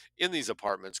 In these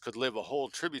apartments could live a whole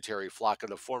tributary flock of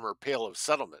the former Pale of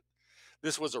Settlement.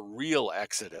 This was a real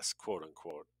exodus, quote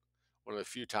unquote. One of the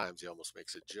few times he almost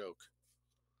makes a joke.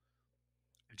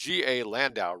 G.A.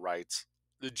 Landau writes,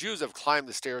 the Jews have climbed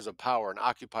the stairs of power and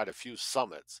occupied a few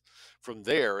summits. From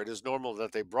there, it is normal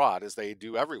that they brought, as they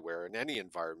do everywhere in any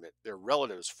environment, their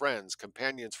relatives, friends,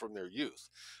 companions from their youth.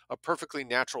 A perfectly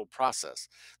natural process,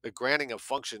 the granting of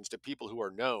functions to people who are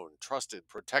known, trusted,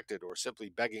 protected, or simply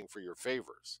begging for your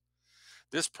favors.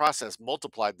 This process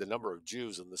multiplied the number of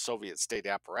Jews in the Soviet state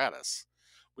apparatus.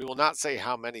 We will not say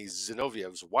how many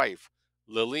Zinoviev's wife,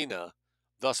 Lilina,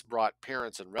 thus brought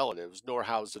parents and relatives, nor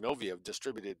how Zinoviev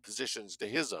distributed positions to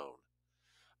his own.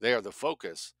 They are the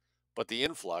focus, but the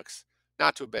influx,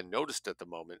 not to have been noticed at the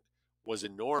moment, was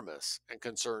enormous and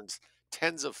concerns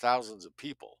tens of thousands of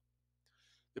people.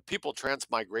 The people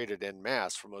transmigrated en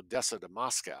masse from Odessa to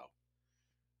Moscow.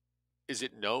 Is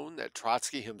it known that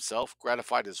Trotsky himself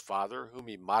gratified his father, whom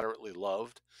he moderately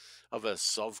loved, of a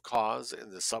sovkhoz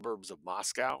in the suburbs of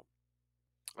Moscow?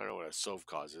 I don't know what a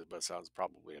sovkhoz is, but it sounds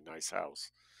probably a nice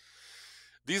house.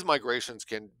 These migrations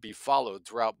can be followed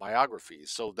throughout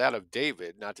biographies, so that of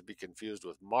David, not to be confused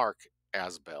with Mark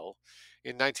Asbel,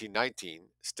 in 1919,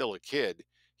 still a kid,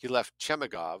 he left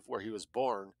Chemigov, where he was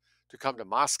born, to come to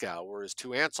Moscow, where his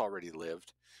two aunts already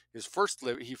lived. He first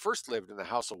lived in the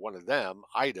house of one of them,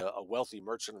 Ida, a wealthy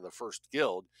merchant of the First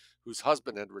Guild, whose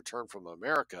husband had returned from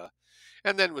America,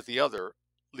 and then with the other,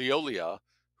 Leolia,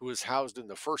 who was housed in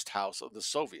the first house of the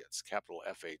Soviets, capital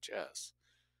FHS,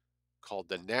 called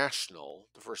the National,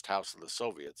 the first house of the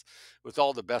Soviets, with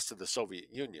all the best of the Soviet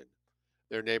Union.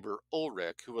 Their neighbor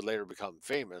Ulrich, who would later become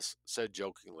famous, said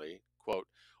jokingly, quote,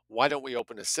 why don't we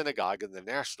open a synagogue in the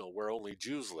National where only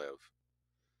Jews live?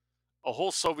 A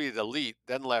whole Soviet elite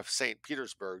then left St.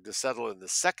 Petersburg to settle in the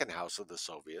second house of the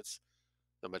Soviets,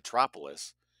 the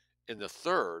metropolis, in the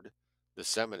third, the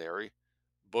seminary,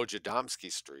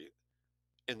 Bojodomsky Street,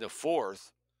 in the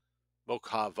fourth,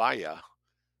 Mokhavaya,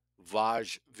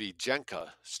 Vazhvijenka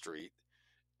Street,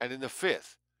 and in the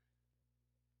fifth,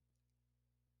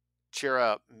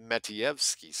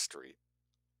 Cheremetiyevsky Street.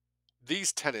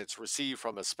 These tenants receive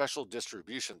from a special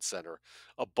distribution center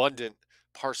abundant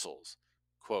parcels.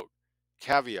 Quote,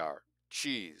 caviar,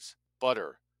 cheese,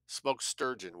 butter, smoked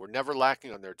sturgeon were never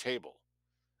lacking on their table.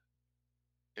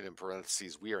 And in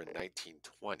parentheses, we are in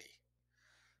 1920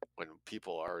 when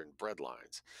people are in bread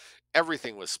lines.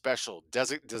 Everything was special,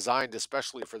 designed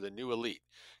especially for the new elite.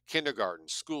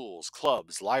 Kindergartens, schools,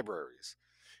 clubs, libraries.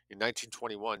 In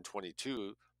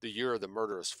 1921-22, the year of the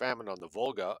murderous famine on the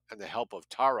Volga and the help of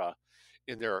Tara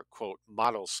in their, quote,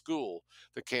 model school,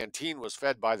 the canteen was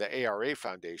fed by the ARA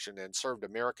Foundation and served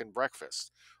American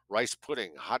breakfast, rice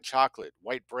pudding, hot chocolate,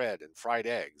 white bread, and fried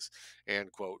eggs.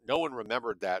 And, quote, no one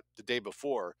remembered that the day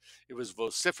before it was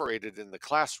vociferated in the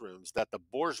classrooms that the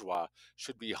bourgeois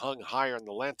should be hung higher in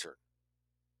the lantern.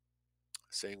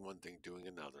 Saying one thing, doing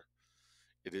another.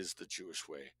 It is the Jewish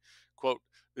way. Quote,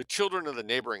 the children of the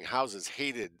neighboring houses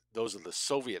hated those of the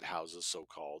Soviet houses, so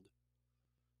called,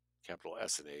 capital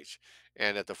S and H,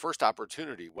 and at the first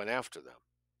opportunity went after them.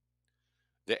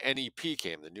 The NEP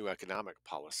came, the new economic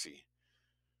policy.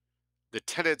 The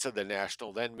tenants of the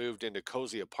National then moved into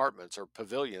cozy apartments or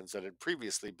pavilions that had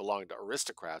previously belonged to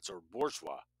aristocrats or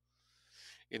bourgeois.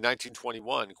 In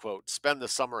 1921, quote, spend the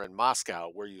summer in Moscow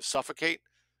where you suffocate?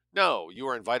 No, you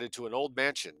are invited to an old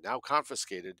mansion, now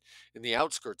confiscated, in the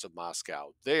outskirts of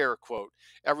Moscow. There, quote,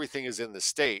 everything is in the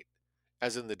state,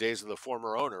 as in the days of the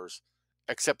former owners,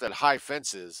 except that high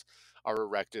fences are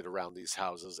erected around these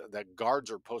houses and that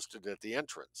guards are posted at the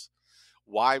entrance.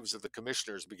 Wives of the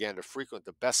commissioners began to frequent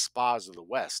the best spas of the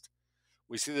West.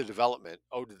 We see the development,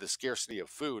 owed to the scarcity of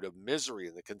food, of misery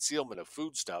and the concealment of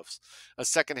foodstuffs, a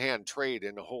second-hand trade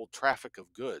and a whole traffic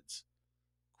of goods.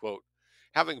 Quote,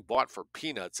 Having bought for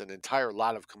peanuts an entire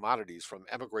lot of commodities from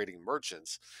emigrating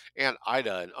merchants, Aunt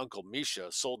Ida and Uncle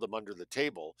Misha sold them under the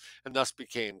table and thus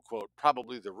became, quote,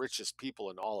 probably the richest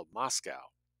people in all of Moscow,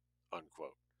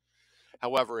 unquote.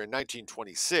 However, in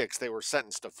 1926, they were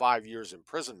sentenced to 5 years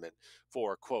imprisonment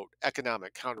for, quote,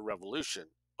 economic counter-revolution,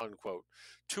 unquote,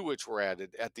 to which were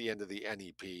added at the end of the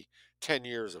NEP 10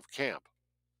 years of camp.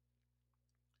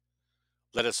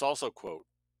 Let us also quote,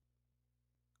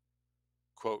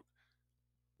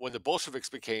 when the Bolsheviks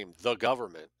became the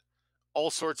government,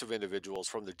 all sorts of individuals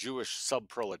from the Jewish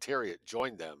subproletariat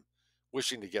joined them,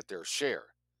 wishing to get their share,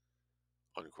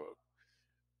 unquote.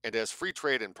 And as free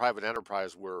trade and private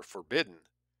enterprise were forbidden,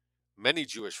 many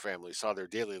Jewish families saw their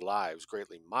daily lives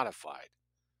greatly modified.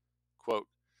 Quote,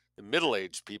 the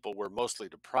middle-aged people were mostly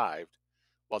deprived,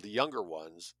 while the younger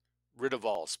ones, rid of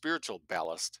all spiritual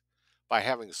ballast, by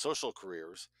having social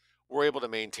careers, were able to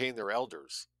maintain their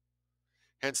elders.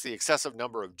 Hence the excessive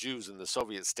number of Jews in the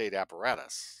Soviet state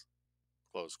apparatus.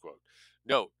 Close quote.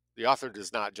 Note, the author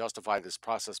does not justify this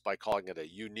process by calling it a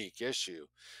unique issue,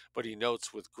 but he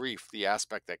notes with grief the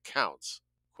aspect that counts.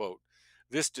 Quote,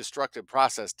 this destructive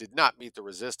process did not meet the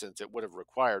resistance it would have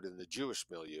required in the Jewish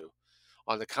milieu.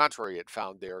 On the contrary, it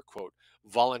found there, quote,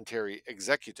 voluntary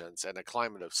executants and a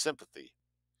climate of sympathy.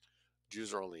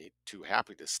 Jews are only too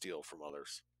happy to steal from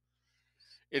others.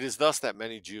 It is thus that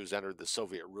many Jews entered the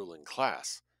Soviet ruling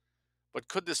class. But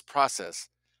could this process,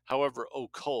 however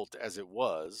occult as it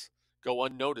was, go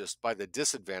unnoticed by the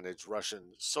disadvantaged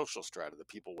Russian social strata, the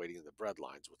people waiting in the bread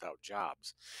lines without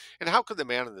jobs? And how could the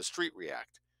man in the street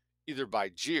react? Either by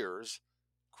jeers,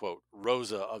 quote,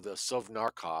 Rosa of the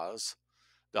Sovnarkaz,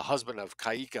 the husband of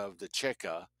Kaika of the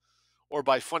Cheka, or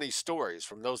by funny stories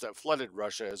from those that flooded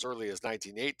Russia as early as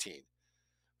 1918.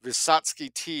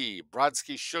 Vysotsky tea,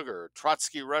 Brodsky sugar,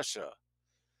 Trotsky Russia.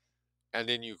 And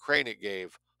in Ukraine it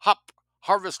gave, Hop,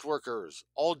 harvest workers,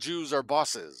 all Jews are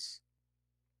bosses.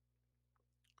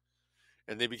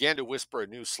 And they began to whisper a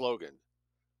new slogan,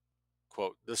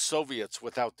 quote, the Soviets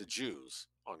without the Jews,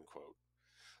 unquote.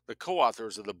 The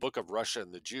co-authors of the Book of Russia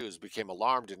and the Jews became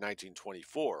alarmed in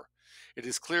 1924. It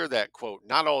is clear that, quote,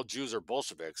 not all Jews are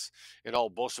Bolsheviks, and all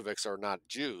Bolsheviks are not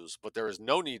Jews, but there is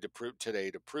no need to prove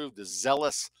today to prove the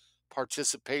zealous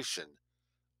participation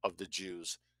of the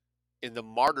Jews in the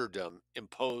martyrdom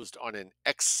imposed on an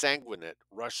exsanguinate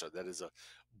Russia that is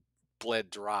bled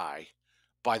dry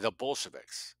by the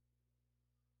Bolsheviks.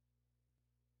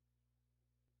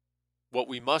 What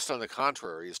we must, on the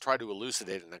contrary, is try to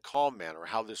elucidate in a calm manner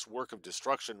how this work of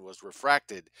destruction was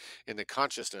refracted in the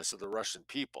consciousness of the Russian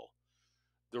people.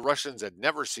 The Russians had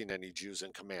never seen any Jews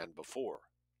in command before.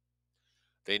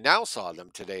 They now saw them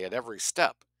today at every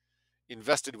step,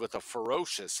 invested with a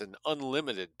ferocious and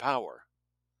unlimited power.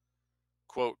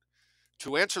 Quote,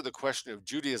 to answer the question of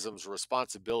Judaism's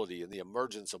responsibility in the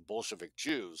emergence of Bolshevik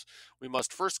Jews, we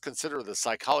must first consider the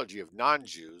psychology of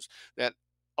non-Jews that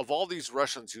of all these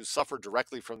Russians who suffered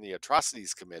directly from the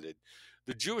atrocities committed,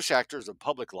 the Jewish actors of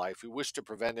public life who wished to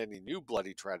prevent any new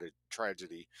bloody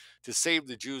tragedy, to save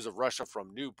the Jews of Russia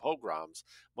from new pogroms,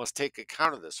 must take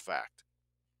account of this fact.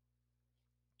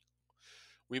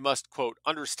 We must, quote,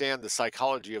 understand the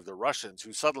psychology of the Russians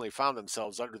who suddenly found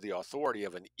themselves under the authority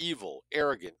of an evil,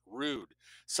 arrogant, rude,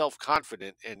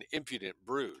 self-confident, and impudent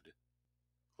brood,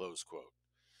 close quote.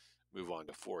 Move on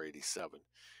to 487.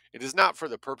 It is not for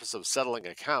the purpose of settling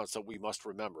accounts that we must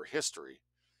remember history,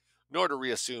 nor to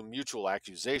reassume mutual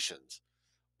accusations,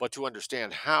 but to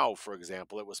understand how, for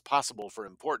example, it was possible for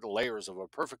important layers of a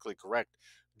perfectly correct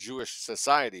Jewish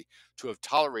society to have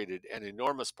tolerated an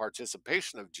enormous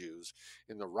participation of Jews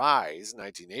in the rise,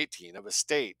 1918, of a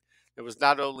state that was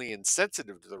not only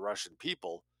insensitive to the Russian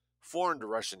people, foreign to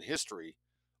Russian history,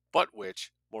 but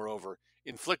which, moreover,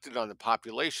 inflicted on the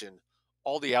population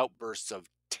all the outbursts of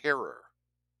terror,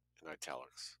 in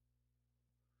italics.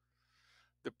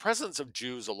 The presence of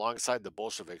Jews alongside the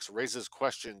Bolsheviks raises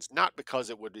questions not because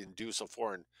it would induce a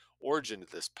foreign origin to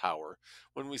this power.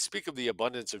 When we speak of the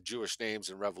abundance of Jewish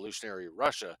names in revolutionary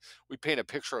Russia, we paint a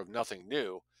picture of nothing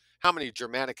new. How many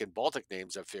Germanic and Baltic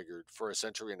names have figured for a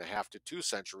century and a half to 2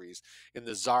 centuries in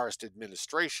the Tsarist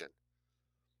administration?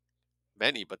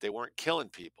 Many, but they weren't killing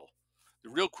people. The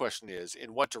real question is,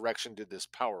 in what direction did this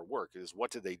power work? It is,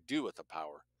 what did they do with the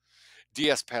power?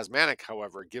 D.S. Pasmanik,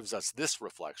 however, gives us this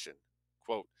reflection.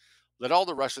 Quote, let all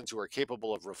the Russians who are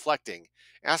capable of reflecting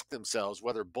ask themselves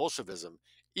whether Bolshevism,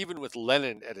 even with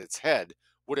Lenin at its head,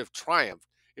 would have triumphed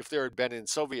if there had been in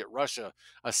Soviet Russia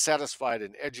a satisfied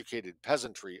and educated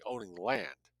peasantry owning land.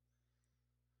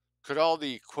 Could all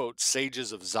the, quote,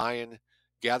 sages of Zion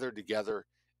gathered together,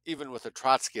 even with a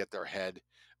Trotsky at their head,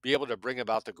 be able to bring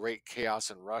about the great chaos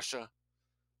in Russia?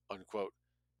 unquote.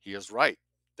 He is right.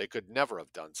 They could never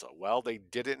have done so. Well, they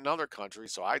did it in other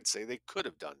countries, so I'd say they could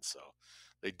have done so.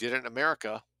 They did it in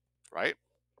America, right?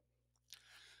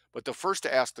 But the first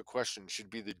to ask the question should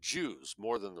be the Jews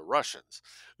more than the Russians.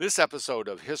 This episode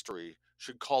of history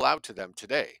should call out to them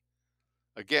today.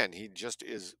 Again, he just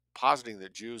is positing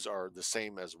that Jews are the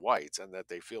same as whites and that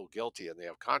they feel guilty and they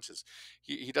have conscience.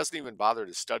 He doesn't even bother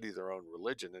to study their own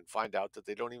religion and find out that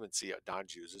they don't even see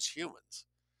non-Jews as humans.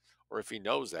 Or if he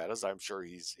knows that, as I'm sure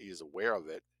he's aware of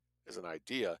it as an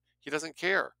idea, he doesn't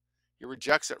care. He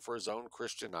rejects it for his own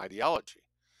Christian ideology.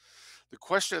 The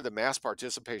question of the mass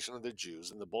participation of the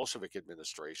Jews in the Bolshevik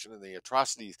administration and the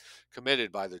atrocities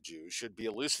committed by the Jews should be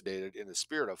elucidated in a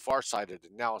spirit of far-sighted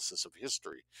analysis of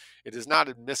history. It is not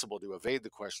admissible to evade the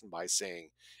question by saying,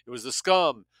 it was the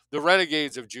scum, the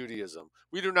renegades of Judaism.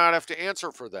 We do not have to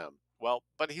answer for them. Well,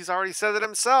 but he's already said it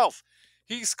himself.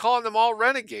 He's calling them all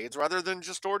renegades rather than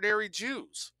just ordinary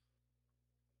Jews.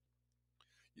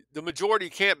 The majority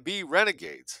can't be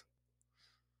renegades.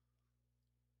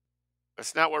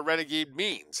 That's not what renegade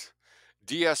means.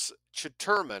 D.S.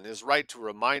 Chitterman is right to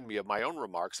remind me of my own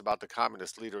remarks about the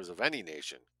communist leaders of any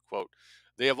nation. Quote,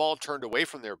 they have all turned away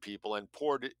from their people and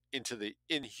poured into the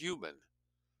inhuman.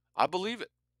 I believe it.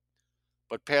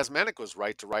 But Pasmanik was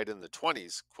right to write in the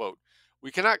 20s, quote,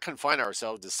 we cannot confine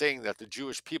ourselves to saying that the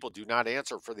Jewish people do not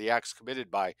answer for the acts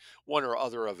committed by one or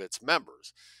other of its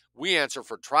members. We answer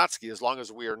for Trotsky as long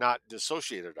as we are not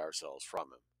dissociated ourselves from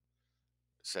him,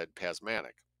 said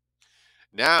Pasmanik.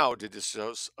 Now, to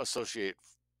disassociate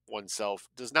oneself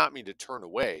does not mean to turn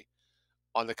away.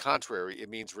 On the contrary, it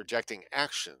means rejecting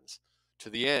actions to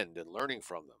the end and learning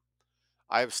from them.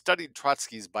 I have studied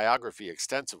Trotsky's biography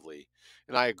extensively,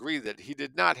 and I agree that he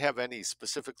did not have any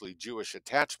specifically Jewish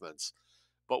attachments,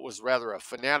 but was rather a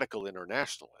fanatical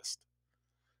internationalist.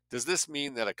 Does this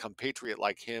mean that a compatriot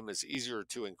like him is easier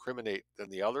to incriminate than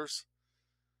the others?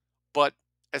 But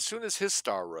as soon as his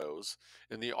star rose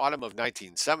in the autumn of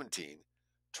 1917,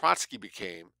 Trotsky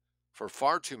became, for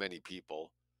far too many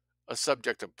people, a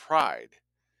subject of pride,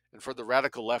 and for the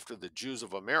radical left of the Jews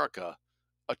of America,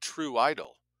 a true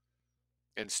idol,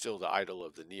 and still the idol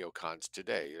of the neocons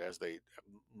today as they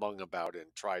mung about and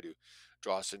try to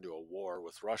draw us into a war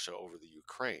with Russia over the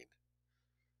Ukraine.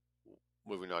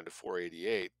 Moving on to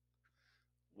 488,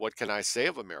 what can I say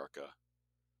of America?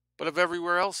 But of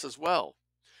everywhere else as well.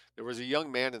 There was a young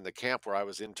man in the camp where I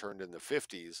was interned in the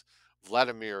 50s,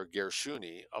 Vladimir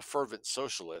Gershuni, a fervent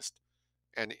socialist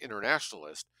and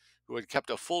internationalist who had kept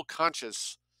a full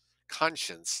conscience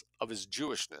of his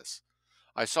Jewishness.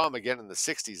 I saw him again in the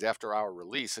 60s after our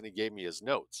release, and he gave me his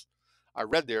notes. I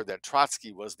read there that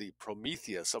Trotsky was the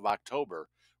Prometheus of October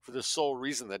for the sole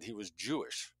reason that he was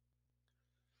Jewish.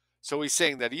 So he's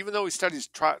saying that even though he studies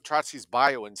Trotsky's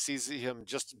bio and sees him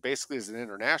just basically as an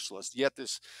internationalist, yet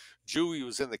this Jew he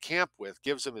was in the camp with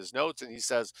gives him his notes, and he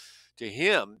says to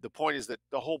him, the point is that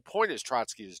the whole point is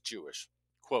Trotsky is Jewish.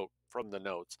 Quote from the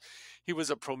notes. He was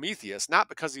a Prometheus, not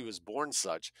because he was born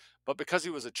such, but because he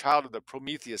was a child of the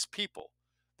Prometheus people.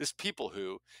 This people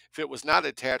who, if it was not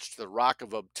attached to the rock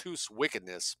of obtuse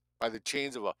wickedness by the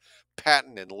chains of a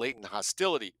patent and latent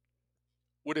hostility,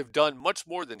 would have done much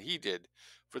more than he did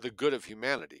for the good of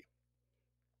humanity.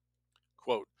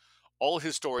 Quote, all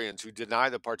historians who deny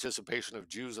the participation of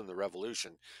Jews in the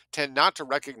revolution tend not to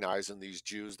recognize in these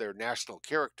Jews their national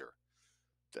character,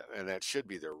 and that should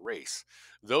be their race.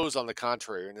 Those, on the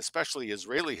contrary, and especially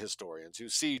Israeli historians who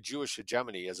see Jewish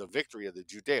hegemony as a victory of the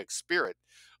Judaic spirit,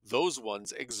 those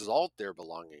ones exalt their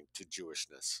belonging to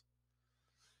Jewishness.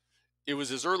 It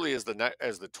was as early as the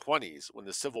 20s, when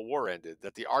the Civil War ended,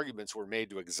 that the arguments were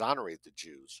made to exonerate the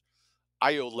Jews.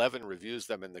 I.O. Levin reviews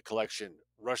them in the collection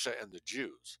Russia and the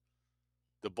Jews.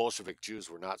 The Bolshevik Jews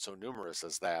were not so numerous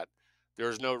as that. There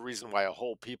is no reason why a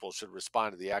whole people should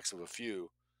respond to the acts of a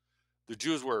few. The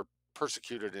Jews were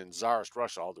persecuted in Tsarist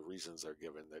Russia, all the reasons are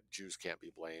given that Jews can't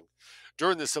be blamed.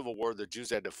 During the Civil War, the Jews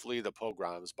had to flee the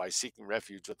pogroms by seeking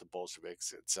refuge with the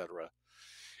Bolsheviks, etc.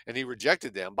 And he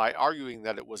rejected them by arguing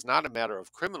that it was not a matter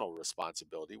of criminal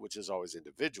responsibility, which is always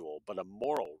individual, but a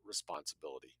moral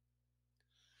responsibility.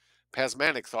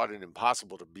 Pasmanik thought it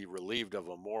impossible to be relieved of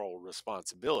a moral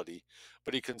responsibility,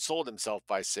 but he consoled himself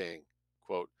by saying,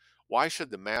 quote, why should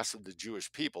the mass of the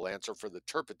Jewish people answer for the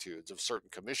turpitudes of certain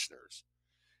commissioners?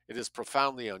 It is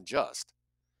profoundly unjust.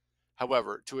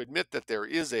 However, to admit that there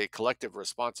is a collective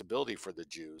responsibility for the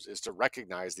Jews is to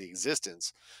recognize the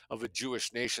existence of a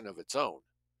Jewish nation of its own.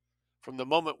 From the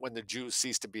moment when the Jews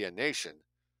cease to be a nation,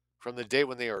 from the day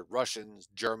when they are Russians,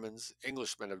 Germans,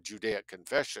 Englishmen of Judaic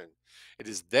confession, it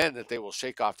is then that they will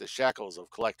shake off the shackles of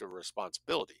collective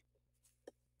responsibility.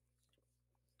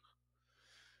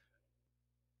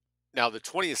 Now, the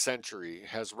 20th century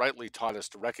has rightly taught us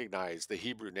to recognize the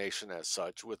Hebrew nation as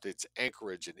such, with its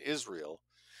anchorage in Israel,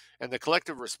 and the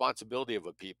collective responsibility of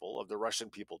a people, of the Russian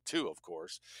people too, of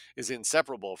course, is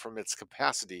inseparable from its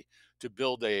capacity to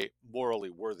build a morally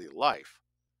worthy life.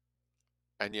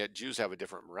 And yet, Jews have a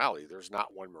different morality. There's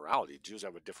not one morality. Jews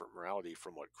have a different morality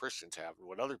from what Christians have and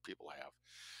what other people have.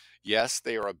 Yes,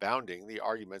 they are abounding the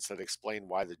arguments that explain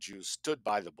why the Jews stood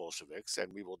by the Bolsheviks,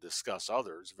 and we will discuss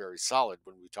others very solid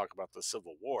when we talk about the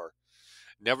Civil War.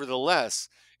 Nevertheless,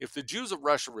 if the Jews of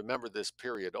Russia remember this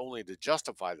period only to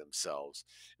justify themselves,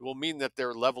 it will mean that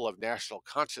their level of national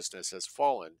consciousness has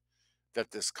fallen,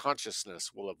 that this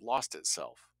consciousness will have lost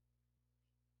itself.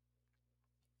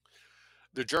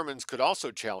 The Germans could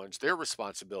also challenge their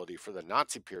responsibility for the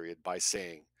Nazi period by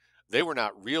saying they were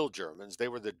not real Germans, they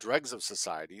were the dregs of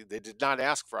society, they did not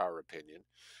ask for our opinion,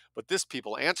 but this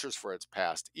people answers for its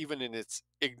past, even in its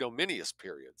ignominious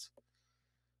periods.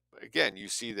 Again, you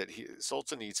see that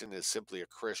Solzhenitsyn is simply a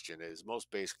Christian. At his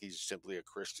most basic, he's simply a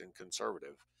Christian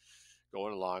conservative,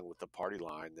 going along with the party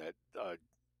line that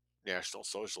National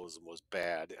Socialism was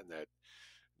bad and that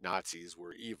Nazis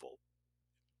were evil.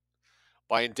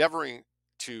 By endeavoring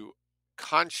to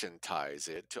conscientize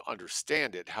it, to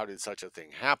understand it, how did such a thing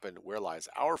happen? Where lies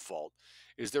our fault?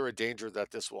 Is there a danger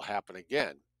that this will happen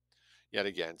again? Yet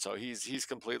again, so he's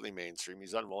completely mainstream.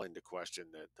 He's unwilling to question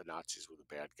that the Nazis were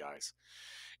the bad guys.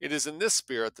 It is in this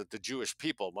spirit that the Jewish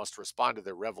people must respond to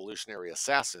their revolutionary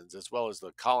assassins, as well as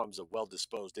the columns of well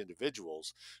disposed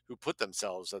individuals who put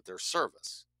themselves at their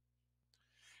service.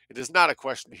 It is not a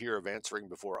question here of answering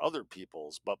before other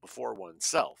peoples, but before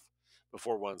oneself,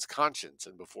 before one's conscience,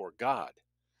 and before God.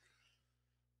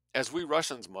 As we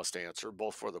Russians must answer,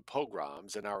 both for the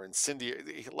pogroms and our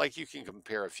incendiary, like you can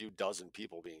compare a few dozen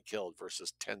people being killed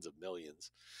versus tens of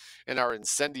millions, and our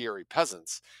incendiary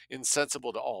peasants,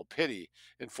 insensible to all pity,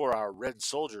 and for our red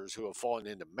soldiers who have fallen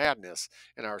into madness,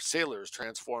 and our sailors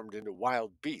transformed into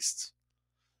wild beasts.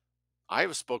 I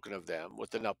have spoken of them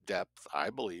with enough depth,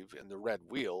 I believe, in the Red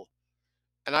Wheel,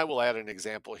 and I will add an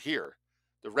example here.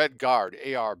 The Red Guard,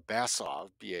 A.R.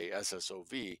 Basov,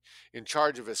 Bassov, in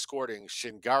charge of escorting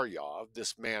Shingaryov,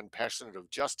 this man passionate of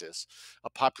justice, a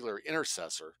popular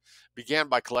intercessor, began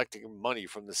by collecting money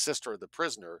from the sister of the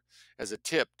prisoner as a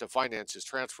tip to finance his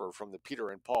transfer from the Peter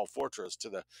and Paul Fortress to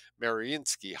the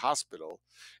Mariinsky Hospital.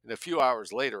 And a few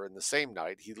hours later, in the same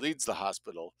night, he leads the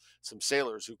hospital some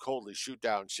sailors who coldly shoot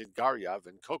down Shingaryov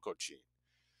and Kokochin.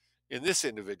 In this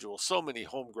individual, so many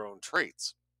homegrown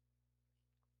traits.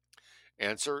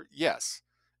 Answer, yes,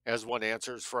 as one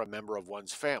answers for a member of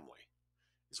one's family,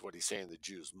 is what he's saying the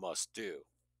Jews must do.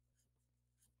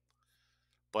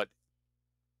 But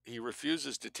he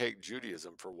refuses to take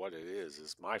Judaism for what it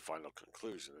is my final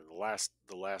conclusion. In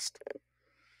the last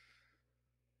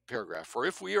paragraph, for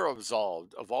if we are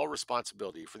absolved of all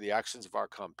responsibility for the actions of our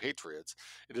compatriots,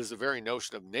 it is the very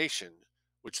notion of nation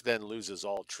which then loses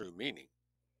all true meaning.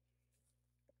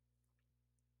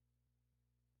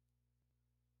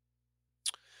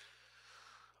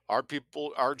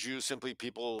 Are Jews simply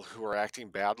people who are acting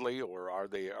badly, or are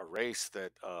they a race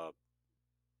that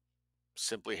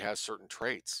simply has certain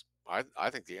traits? I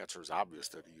think the answer is obvious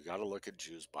that you got to look at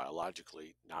Jews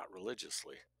biologically, not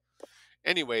religiously.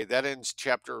 Anyway, that ends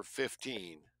chapter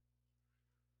 15.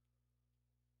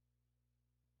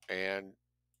 And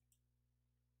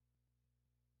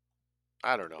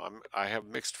I don't know. I have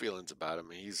mixed feelings about him.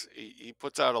 He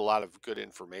puts out a lot of good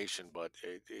information, but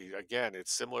again,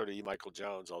 it's similar to E. Michael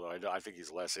Jones, although I think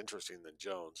he's less interesting than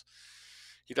Jones.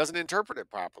 He doesn't interpret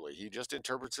it properly. He just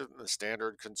interprets it in the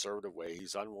standard conservative way.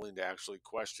 He's unwilling to actually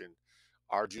question,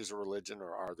 are Jews a religion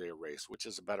or are they a race? Which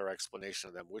is a better explanation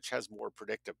of them? Which has more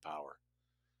predictive power?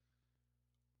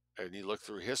 And you look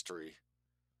through history,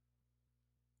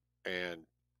 and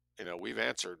we've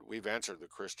answered the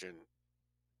Christian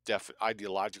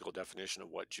ideological definition of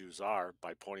what Jews are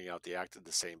by pointing out they acted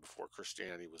the same before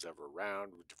Christianity was ever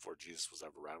around, before Jesus was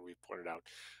ever around. We've pointed out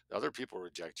that other people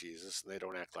reject Jesus and they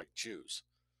don't act like Jews.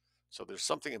 So there's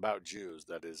something about Jews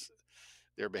that is,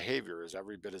 their behavior is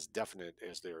every bit as definite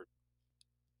as their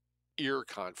ear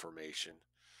confirmation,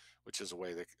 which is a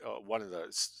way that one of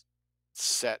the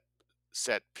set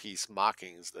piece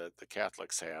mockings that the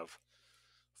Catholics have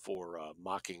for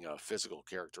mocking physical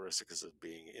characteristics as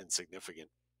being insignificant,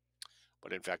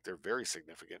 but in fact they're very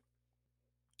significant.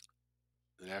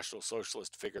 The National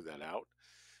Socialists figured that out,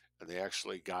 and they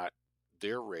actually got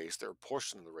their race, their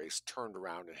portion of the race, turned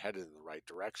around and headed in the right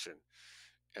direction,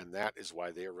 and that is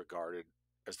why they are regarded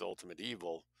as the ultimate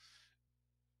evil.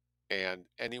 And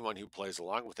anyone who plays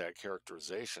along with that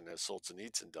characterization, as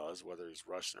Solzhenitsyn does, whether he's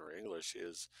Russian or English,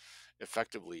 is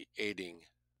effectively aiding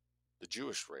the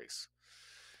Jewish race.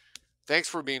 Thanks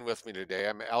for being with me today.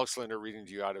 I'm Aleksandr reading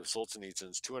to you out of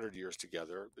Solzhenitsyn's 200 Years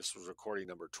Together. This was recording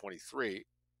number 23,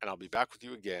 and I'll be back with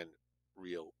you again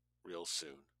real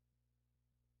soon.